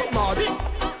 Listen. You like Marty?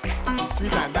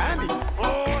 Sweet and dandy.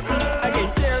 I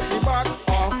can tear the bark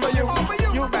off for you.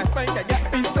 You best bank and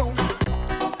get these two.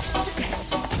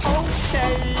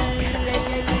 Okay.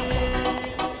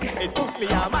 It's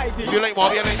Boosley Almighty. You like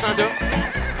Marty, you like Sandra?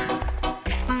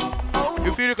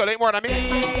 You feel you can like more than me?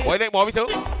 Why you like Marty too?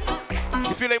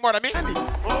 You feel like more than me?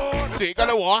 So you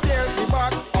gotta walk. Tear the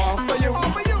bark off for you.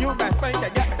 You best bank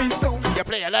and get these two. You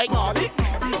play it like Marty.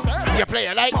 You play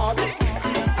it like Marty.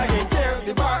 I can tear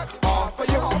the bark off for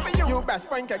you. You best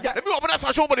bank and get. Let me open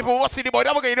that show money for what's in the boy.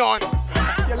 That's what's going on.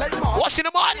 You like Marty? What's in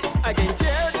the man? I can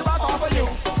tear the bark off for you.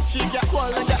 She get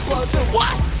cold and get cold too.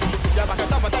 What? You back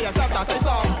it up and tell yourself that I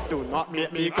saw. Do not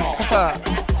make me call.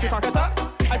 She pack it up,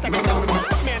 I take it down.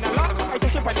 Put me in a lock, I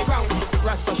push it on the ground.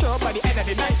 Rest assured by the end of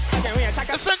the night, I can re-attack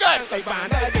a second. Like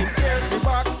band, I can tear the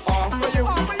bark off for you.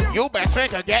 You best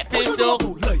friend can get pissed up.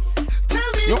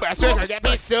 You best friend can get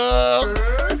pissed up.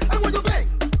 I want you bang,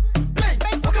 bang,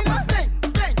 bang, bang, bang, bang,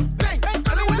 bang, bang.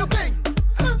 I want you bang,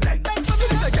 bang, bang, bang,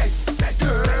 bang,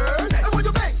 girl. I want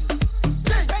you bang,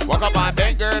 bang, bang. Walk up on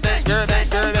bang, girl, bang, girl, bang,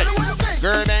 girl, bang.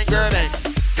 Girl bang, girl bang,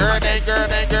 girl bang, girl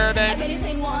bang, girl bang. I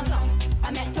sing one song. I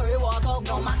met Tori walk out,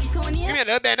 no Mackie Tony. Give me a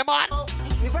little band, man.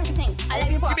 Reverse the thing. I let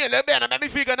me give me a little band, make me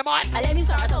feel good, man. I let me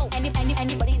start out.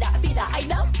 Anybody that feel that I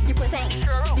love, the percent,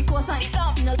 the cosign.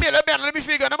 Give me a little band, let me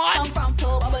feel good, man. Come from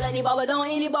toe, bubble any bubble, don't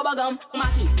any bubble gums.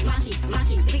 Mackie, Mackie,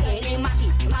 Mackie, big name Mackie,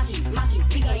 Mackie, Mackie,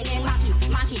 big name Mackie,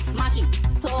 Mackie, Mackie.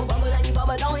 Toe, bubble any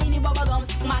bubble, don't any bubble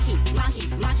gums. Mackie, Mackie,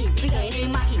 Mackie, big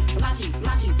name Mackie, Mackie,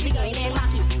 Mackie, big name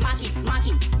Mackie, Mackie,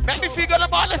 Mackie. Make me feel good,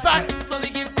 man. Listen. So we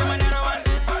give them another one.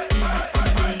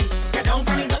 Get down,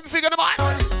 panic. Let me feel good, man.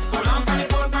 Hold on, panic,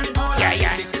 panic, pole. Yeah,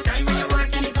 yeah. Take the time when you're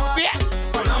working it all. Yeah.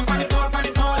 Hold on, panic, pole.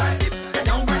 Get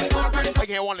down, panic, panic. I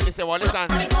can't want to listen, listen.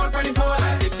 Panic, pole.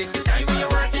 Take the time when you're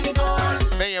working it all.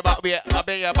 Bang your back, babe. I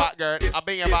bang your back, girl. I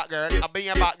bang your back, girl. I bang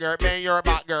your back, girl. Bang your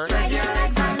back, girl. I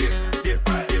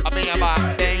bang your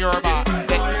back, bang your back.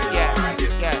 Yeah,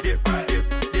 yeah.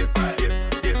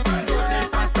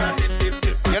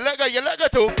 You look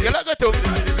good too. You look good too.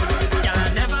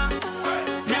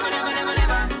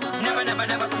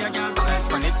 Never see a girl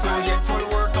balance when it's so yet full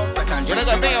workout. I can't you look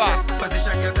good, baby.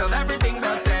 Position yourself, everything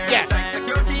will say. Yeah.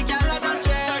 Security, girl, I don't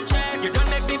check. You don't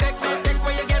make me vex, so take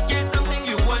where you get something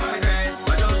you want to get.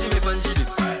 But don't she whip and she dip,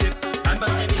 and but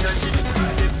she did and she dip.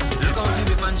 Look how she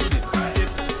whip and she dip,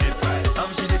 how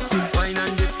she dip, wine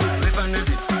and dip, whip and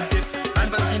dip, and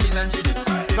but she did and she dip.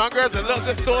 Some girls that look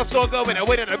so good when they're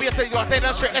winning. The beer says you want to take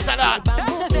that straight. Listen to that.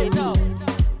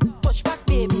 Push back,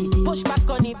 baby. Push back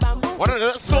on the bamboo. One of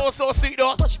them so sweet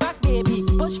though. Push back, baby.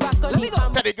 Push back on the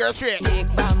bamboo. Tell the girl straight.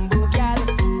 Take bamboo, girl.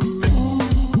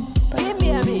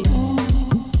 Baby.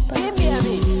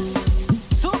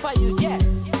 Super you get.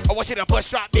 I want you to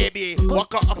push back, baby.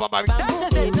 Walk up on my.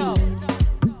 That's it now.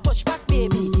 Push back,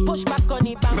 baby. Push back on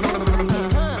the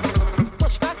bamboo.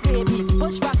 Push back, baby.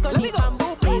 Push back on the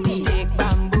bamboo, baby. Take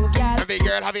bamboo, girl. Every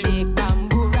girl have it. Take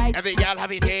bamboo, right. Every girl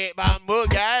have it. Take bamboo,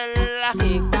 girl.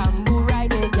 Take bamboo, right,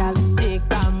 girl. Take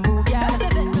bamboo, girl.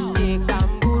 Take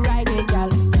bamboo, right, girl.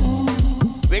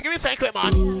 Wait, give me a second, quick,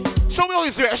 man. Show me how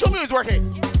he's doing. Show me how he's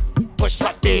working. Push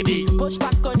back, baby. Push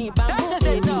back on the bamboo. That's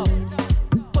it now.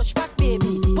 Push back,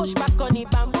 baby. Push back on the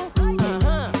bamboo.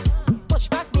 Push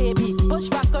back, baby. Push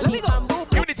back on the bamboo.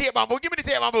 Give me the tape bamboo. Give me the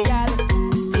tape bamboo.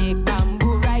 Take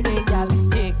bamboo, right, girl.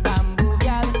 Take bamboo,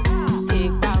 girl.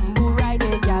 Take bamboo, right,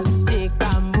 girl. Take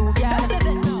bamboo, girl.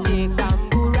 Take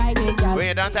bamboo, right, girl. When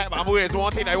you done that bamboo, there's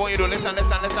one thing I want you to listen.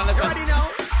 Ready now?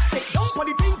 Sit down for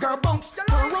the finger bounce. Turn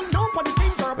around now for the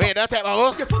finger bounce. When you done that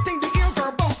bamboo, your foot in the ear,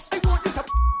 girl bounce. I want you to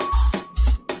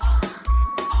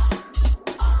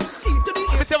see to the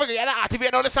ear. let me see if I can get that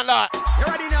activate now. Listen, Lord. You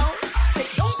ready now? Sit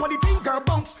down for the finger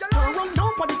bounce. Turn around now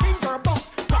for the finger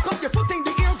bounce. Back up your foot in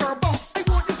the ear, girl bounce. I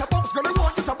want you to bounce, girl. I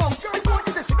want you to bounce. I want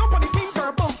you to sit down for the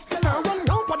finger bounce. Turn around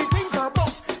now for the finger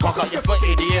bounce. Back up your foot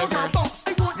in the air, girl. Bounce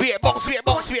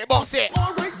it.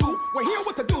 All right, boo. Well, here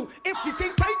what to do. If you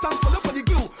think tight and pull up on the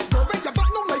glue, girl, bend your back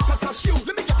now like a shoe.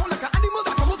 Let me get on like an animal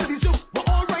that come out to the zoo. Well,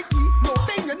 all right, no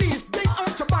thing your knees. Then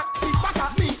arch your back, feet back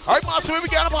at me. All right, master, we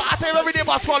get up. I tell you every day,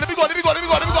 boss. Let me go.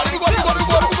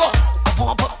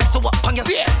 So what,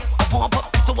 Yeah.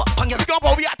 So what, We go,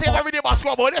 but we at every day, boss.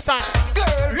 Boy, this time. Girl,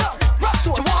 rock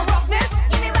to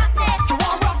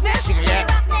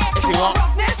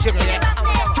Sugar, yeah.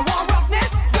 You want roughness?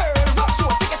 Girl, rough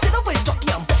short. Take a sit up with jockey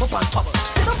and bubble on top.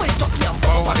 Sit up with jockey and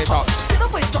bubble on top. Sit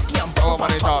up with jockey and bubble on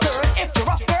top. Girl, if you're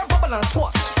rough, girl, bubble and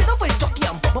squat. Sit up with jockey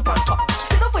and bubble on top.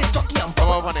 Sit up with jockey and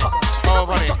bubble on top. Sit up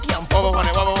with jockey and bubble on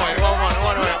top.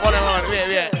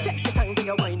 Yeah. Take your time to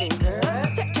your whining, girl.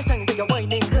 Take your time to your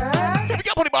whining, girl. You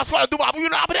got put the boss while I do my, you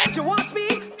know what I'm You want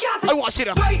speed? I want shit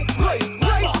up. Right.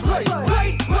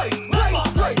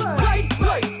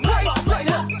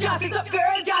 Gas it up,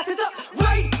 girl, gas it up.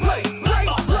 Right.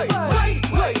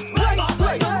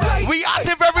 We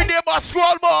active every day, but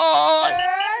scroll boy.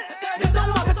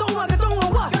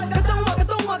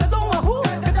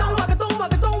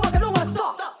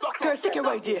 Girl, stick it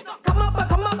right there. Come up, what?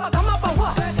 Come up.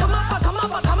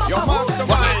 Your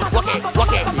mastermind.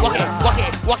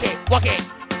 Walk it.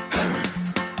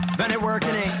 When it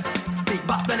working it, big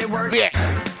bop when it work. Yeah,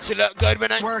 she look good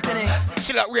when I working it.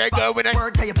 She look real good when I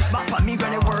work. Tell you bop on me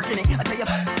when it working it. I tell you.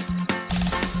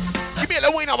 Give me a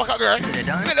little wine now, waka girl. Give me a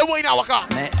little wine now, waka.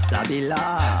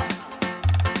 Mestabila.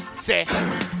 Say.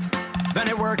 When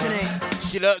it working it.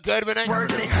 She look good when I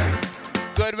working it.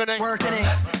 Good when I working it.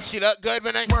 She look good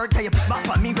when I work. Tell you bop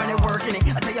on me when it working it.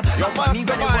 I tell you bop on me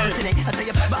when it working it. I tell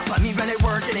you bop on me when it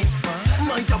working it.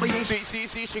 My double A.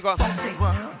 See, she got. Bounce it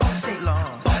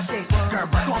long. Girl,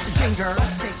 break off the chain, girl.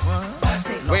 Bounce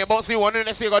it long. Wait, bounce me one and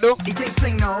let's see what I do. It ain't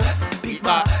fling now. Beat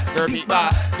back, girl, beat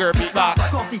back. Break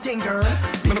off the thing, girl.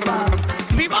 Beat back.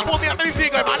 Beat back on me and let me feel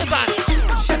good, man.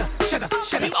 Shut up.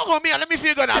 Beat back on me and let me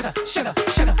feel good now. Shut up.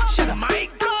 My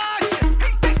gosh.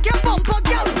 Take your bumper,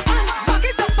 girl. Back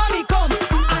it up for me, come.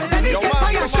 And let me get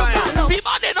by your sugar love.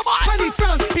 People in the mind. When the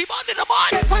front. People in the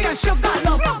mind. Get by your sugar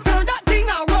love. Turn that thing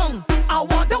around. I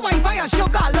want the wine by your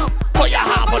sugar love. Put your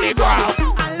hand on the ground.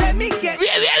 And let me get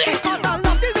because I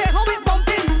love the way how it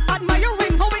bumping.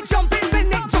 Admiring how it jumping. When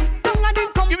it jump down and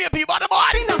then come. Give me a people on the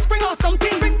board. In a spring or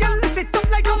something. When you lift it up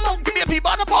like a mountain. Give me a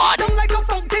people on the board. Down like a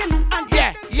fountain. And yeah.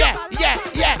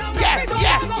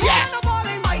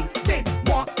 I did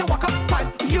walk up on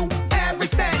you every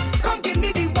sense. Come give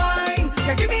me the wine.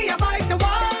 Yeah, give me a bite the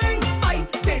wine. I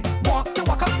did walk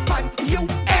up on you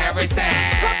every sense.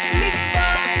 Come give me the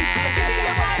wine. Yeah, give me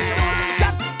a bite.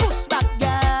 Just push back,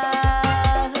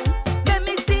 girl. Let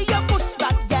me see you push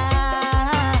back,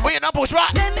 girl. Wait, not push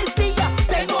back. Let me see you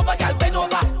bend over, girl, bend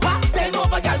over. What? Bend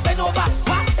over, girl, bend over.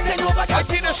 What? Bend over, girl. I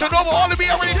think that should over all the way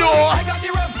already know. I got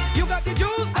the rum. You got the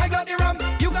juice. I got the rum.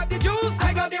 You got the juice.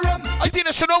 I got the rum. I think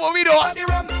that should over we know. Watch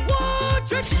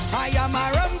it. I am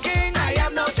a rum king. I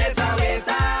am no chaser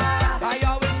racer. I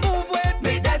always move with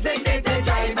me designated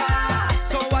driver,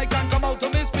 so I can come out to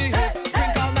misbehave.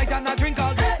 Drink all night and I drink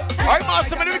all day. Alright,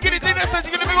 master, when we get it in there,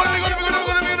 you're gonna be going.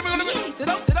 Sit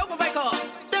down, my car.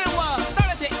 Then what? Turn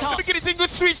the TikTok. Let me get it in good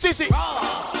sweet, Sissy.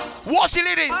 Wash it,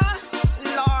 lady.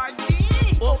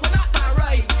 Lordy, open up my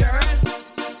right, girl.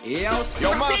 Yo,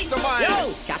 mastermind.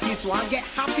 Yo, got this one, get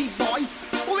happy, boy.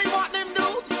 What we want them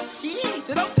do? Shit.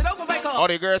 Sit down, my car. All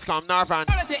the girls come now, friend.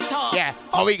 Turn the TikTok. Yeah,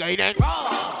 how we going then?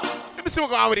 Let me see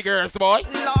what's going on with the girls, boy.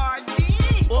 Lordy,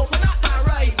 open up my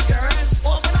right, girl.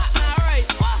 Open up my right.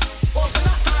 Open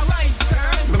up my right,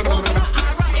 girl. Open up my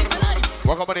right. It's alive.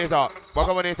 Walk up on the top. Walk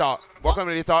up on the top. Walk up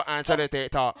on the top and try to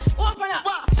take top. Open up,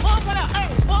 hey,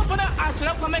 open up. I sit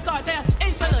up on my car there.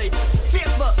 Instantly.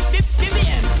 Facebook,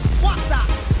 BBM, WhatsApp,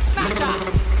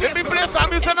 Snapchat. Let me play some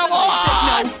music now.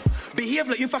 Behave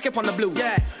like you fuck up on the blues.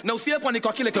 Yeah, no fear upon the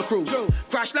cocky like a cruise.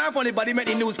 Crash down on the body, make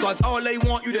the news, cause all they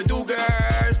want you to do, girl.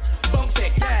 Bounce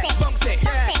it, yeah, bounce it,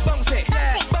 yeah, bounce it,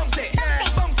 yeah, bounce it, yeah,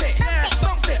 bounce it, yeah,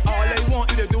 bounce it. All they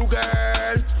want you to do,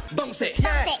 girl. Bounce it,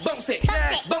 yeah, bounce it,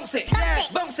 yeah, bounce it, yeah,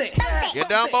 bounce it, yeah. You're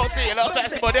down, bounce it, you little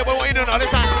sexy, but they what you doing all the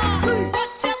time.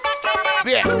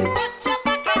 Yeah.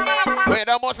 Wait,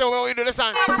 that must say what you do this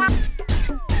time.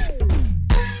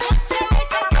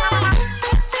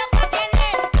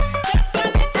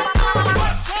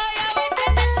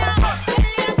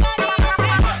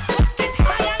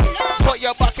 Put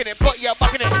your back in it, put your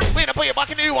back in it. Wait, put your back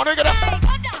in it, you want to get up?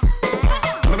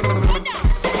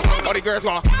 All the girls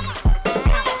go.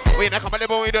 Wait, now come on,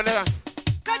 what you doing this time?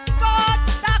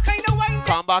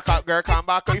 Come back up, girl, come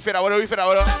back up. You feel that one, you feel that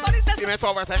one. Give me a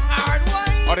 12%. Hard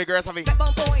wine. All the girls have me.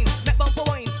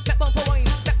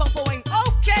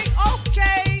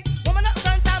 Okay. Woman up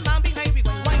front and man behind me.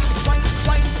 Wine.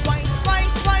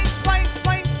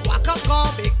 Walk up, go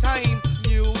big time.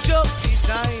 You just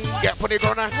design. Yeah, put it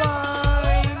on now.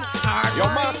 Wine. Hard Yo,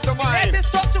 wine. mastermind. Let this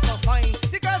talk to go fine.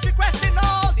 The girls requesting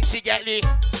all the. She get the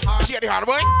hard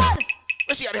one.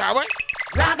 Where she get the hard one?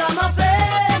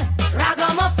 Ragamuffin.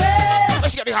 Where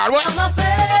she get the hard one?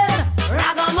 Ragamuffin.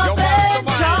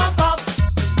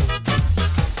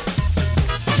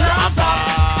 Jump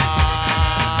up.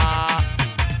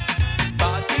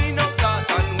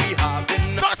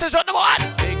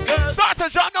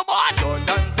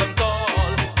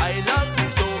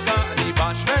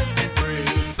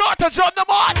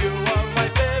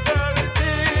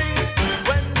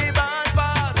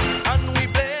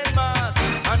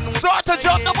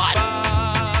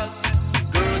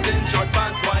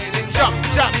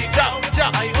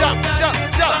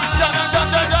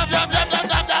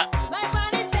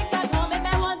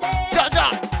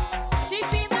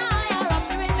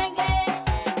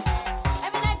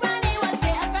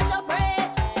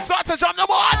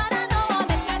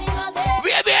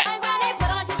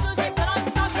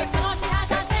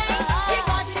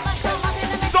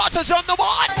 Sausage on the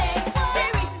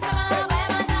one.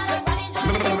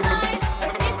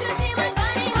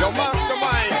 Yo,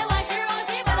 mastermind.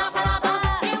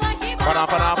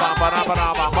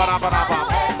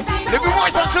 Let me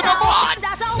voice on to the one.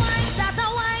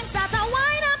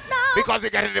 Because we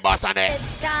get in the boss on it.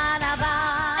 It's carnival.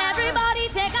 Everybody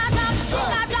take a jump,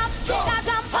 take a jump, take a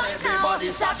jump. Everybody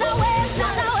start to wave,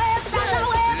 start to wave, start to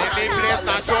wave. Let me play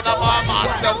some show the one,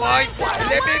 mastermind.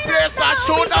 Let me play some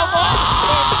show the one.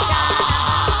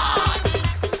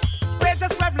 We're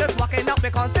just revelers walking up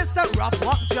because it's the rough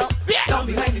walk jump. Yeah. Down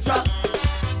behind the truck.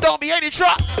 Down behind the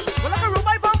truck. Well, like a room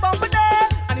by bump bump there.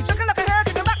 And he chucking like a hair,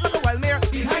 kicking back like a well mirror.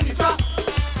 Behind the truck.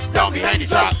 Down behind the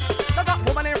truck. Look up,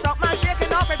 woman in front, man,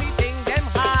 shaking off everything them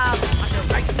have. I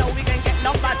said, right now we can get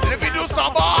love back. Let me do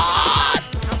some more.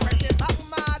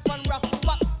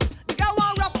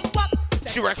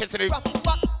 She reckons it.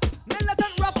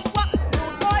 Militant rough walk.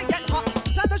 Rude boy get hot.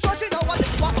 Let the show she know what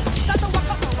it's what. Let the walk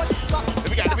up know what it's what. Let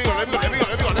me go. Let me go. Let me go. Let me go.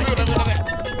 Let me go.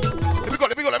 Let me go.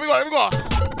 Let me go. Let me go. Let me go.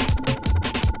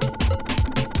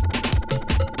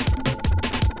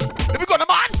 Let me go, the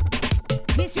man.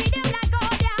 Miss Rhythm like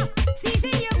gold, yeah.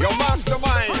 Season you. Yo,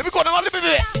 mastermind. Let me go, the man. Let me do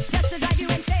it. Just to drive you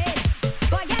insane.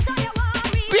 Forget all your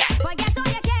worries. Yeah. Forget all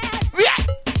your cares. Yeah.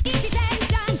 Easy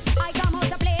tension. I come out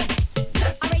to play.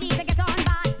 Yes. I'm ready to get on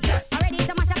bad. Yes. I'm ready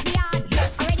to mash up the yard.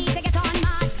 Yes. I'm ready to get on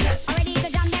mad. Yes. I'm ready to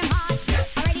jam them hard. Yes.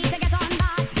 I'm ready to get on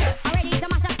bad. Yes. I'm ready to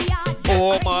mash up the yard.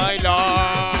 Oh my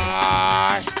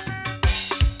Lord.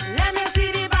 Let me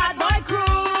see the bad boy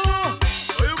crew.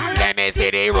 Let me see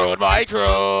the road boy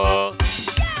crew.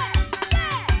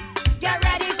 Get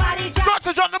ready for the job. Start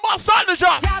to jump the man, start the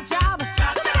jump. Job, job.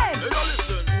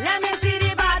 Let me see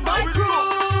the bad boy crew.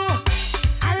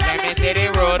 And Let me see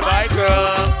the road boy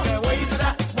crew. Where you do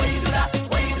that? Where you do that?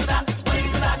 Where you do that? Where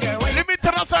you do that? Girl, Let me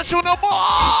tell us and show no more.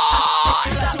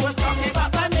 she was talking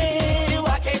back on me,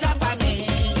 walking up on me,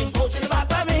 coaching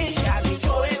back on me. She had me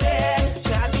throwing ways,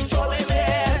 she had me throwing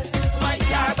ways. My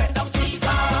car went down cheese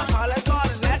on, all I call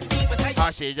is left me, but I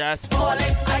Oh, she just.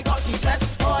 falling. I got she dressed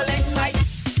falling. My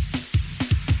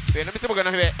Wait, let me see what we're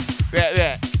gonna wait. Wait.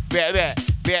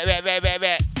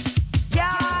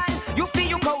 girl, you feel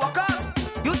you can walk up,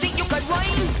 you think you can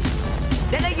wine.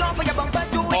 Then I go for your bumper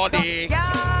do it. All day.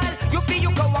 Girl, you feel you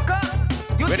can walk up.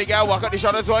 You When the girl walk up the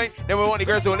shoulders wine, then we want the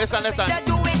girls to listen. do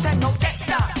it and no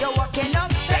extra. You're walking up,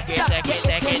 Take it. you're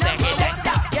jacking up.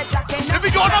 Let me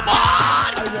go the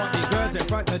man. I want the girls in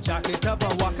front to jack it up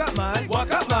and walk up, man.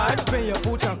 Walk up, man. Spin your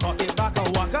boots and cock it back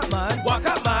and walk up, man. Walk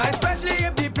up, man. Especially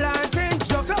if the planting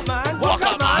joke up, man. Walk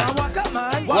up, man. Walk up,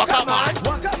 man. Walk up, man.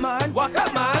 Walk up, man. Walk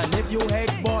up, man. And if you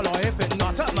head ball or if it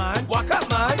not up, man. Walk up,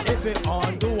 man. If it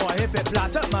on do or if it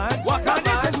flat up, man. Walk up,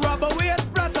 man. This is rubber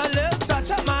waist plus a little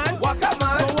touch up, man. Walk up,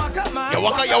 man. So walk up, man. You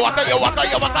walk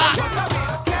up.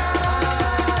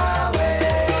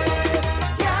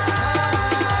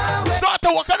 Start to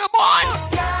walk on the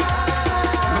man.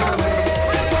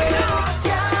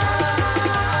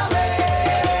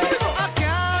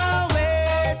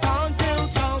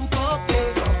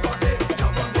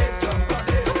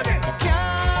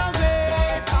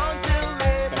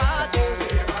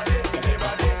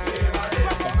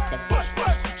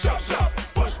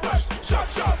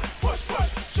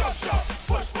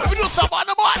 Let me do something on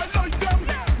the man.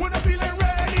 When I'm feeling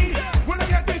ready, when I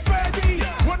get this ready,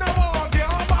 when I walk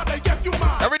down, but I get you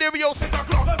mad. Every day we use Take a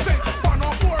clock and say, one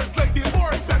off words like the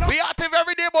words. We active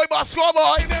every day, boy, boss, slow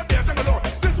boy.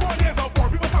 This one here's a poor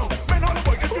people sound. Men on the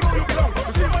boy, if you know you belong.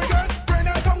 You see my girls, brain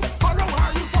and tongues, all around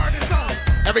how you part this sound.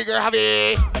 Every girl have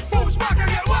it. Push back and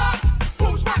get what?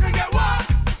 Push back and get what?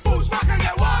 Push back and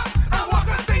get what? And walk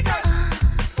and status.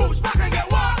 Push back and get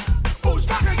what? Push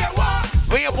back and get what?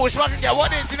 When you push back and get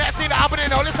what is the next thing that happening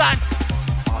now, listen.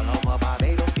 All over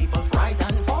Barbados, people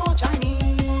frightened for Chinese.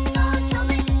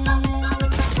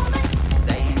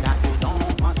 Saying that you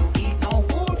don't want to eat no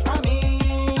food from me.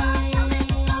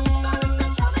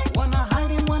 Wanna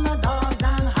hiding, wanna dogs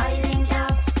and hiding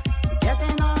cats.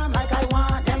 Getting on like I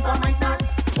want them for my snacks.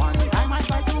 One time I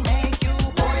tried to make you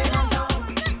go in and sound.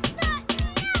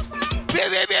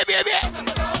 Baby.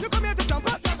 You come here to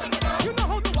jump up. You know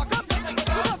how to walk up. You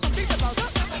know something about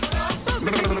us.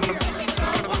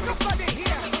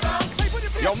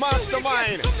 Yo,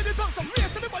 mastermind.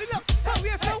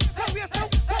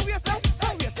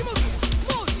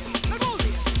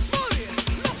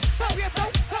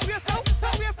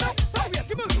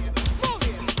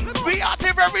 We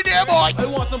active every day, boy. I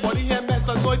want somebody here, mess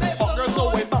and noise. Fuck girls, no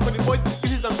way, stop with the boys.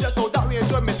 Issues them just know that we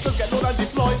enjoy mentals, get load and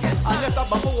deploy. I left up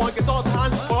my phone, one, get all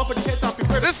hands, fall off in the case and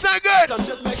prepare. This is good. Some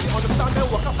just make it understand,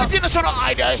 then walk up. I didn't show no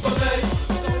eye there.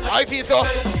 I feel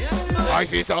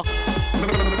so.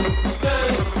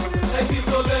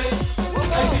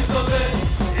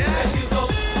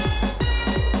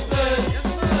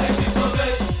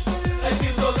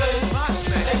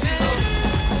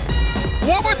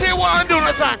 What would they want to do,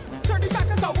 listen? 30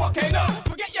 seconds of walking up.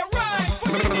 Forget your rights.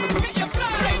 Forget your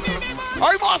flight.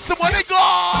 I master money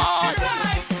gone.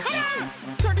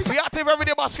 We active every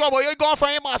day, Moscow, but you're going for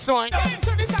him, master money.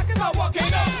 30 seconds of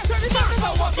walking up. 30 seconds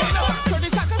of walking up. 30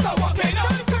 seconds of walking up.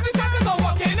 30 seconds of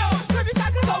walking up. 30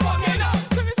 seconds of walking up.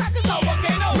 30 seconds of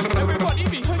walking up. Everybody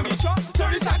behind the truck.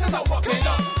 30 seconds of walking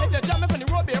up. If you're jamming on the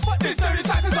road, barefoot, there's 30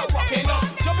 seconds of walking up.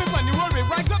 Jumping on the road with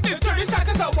rags up, there's 30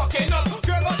 seconds of walking up.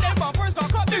 Girl got left on first, got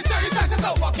cut, there's 30 seconds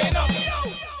of walking up.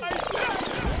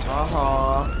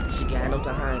 She got up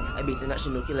to hand. I beat it up, she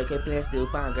nookie like a plane still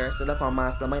pan. Girl sit up on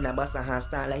master, might not bust a hand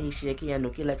stand like he shaky and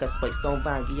nookie like a spike stone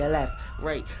van. Get your left,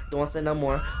 right, don't say no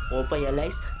more. Open your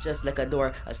legs, just like a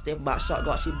door. A stiff back shot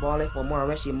got she balling for more.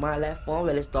 When she my left phone,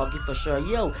 well it's doggy for sure.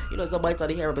 Yo, you know it's a bite of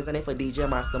the hair representing for DJ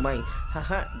Mastermind.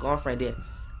 Haha, girlfriend there.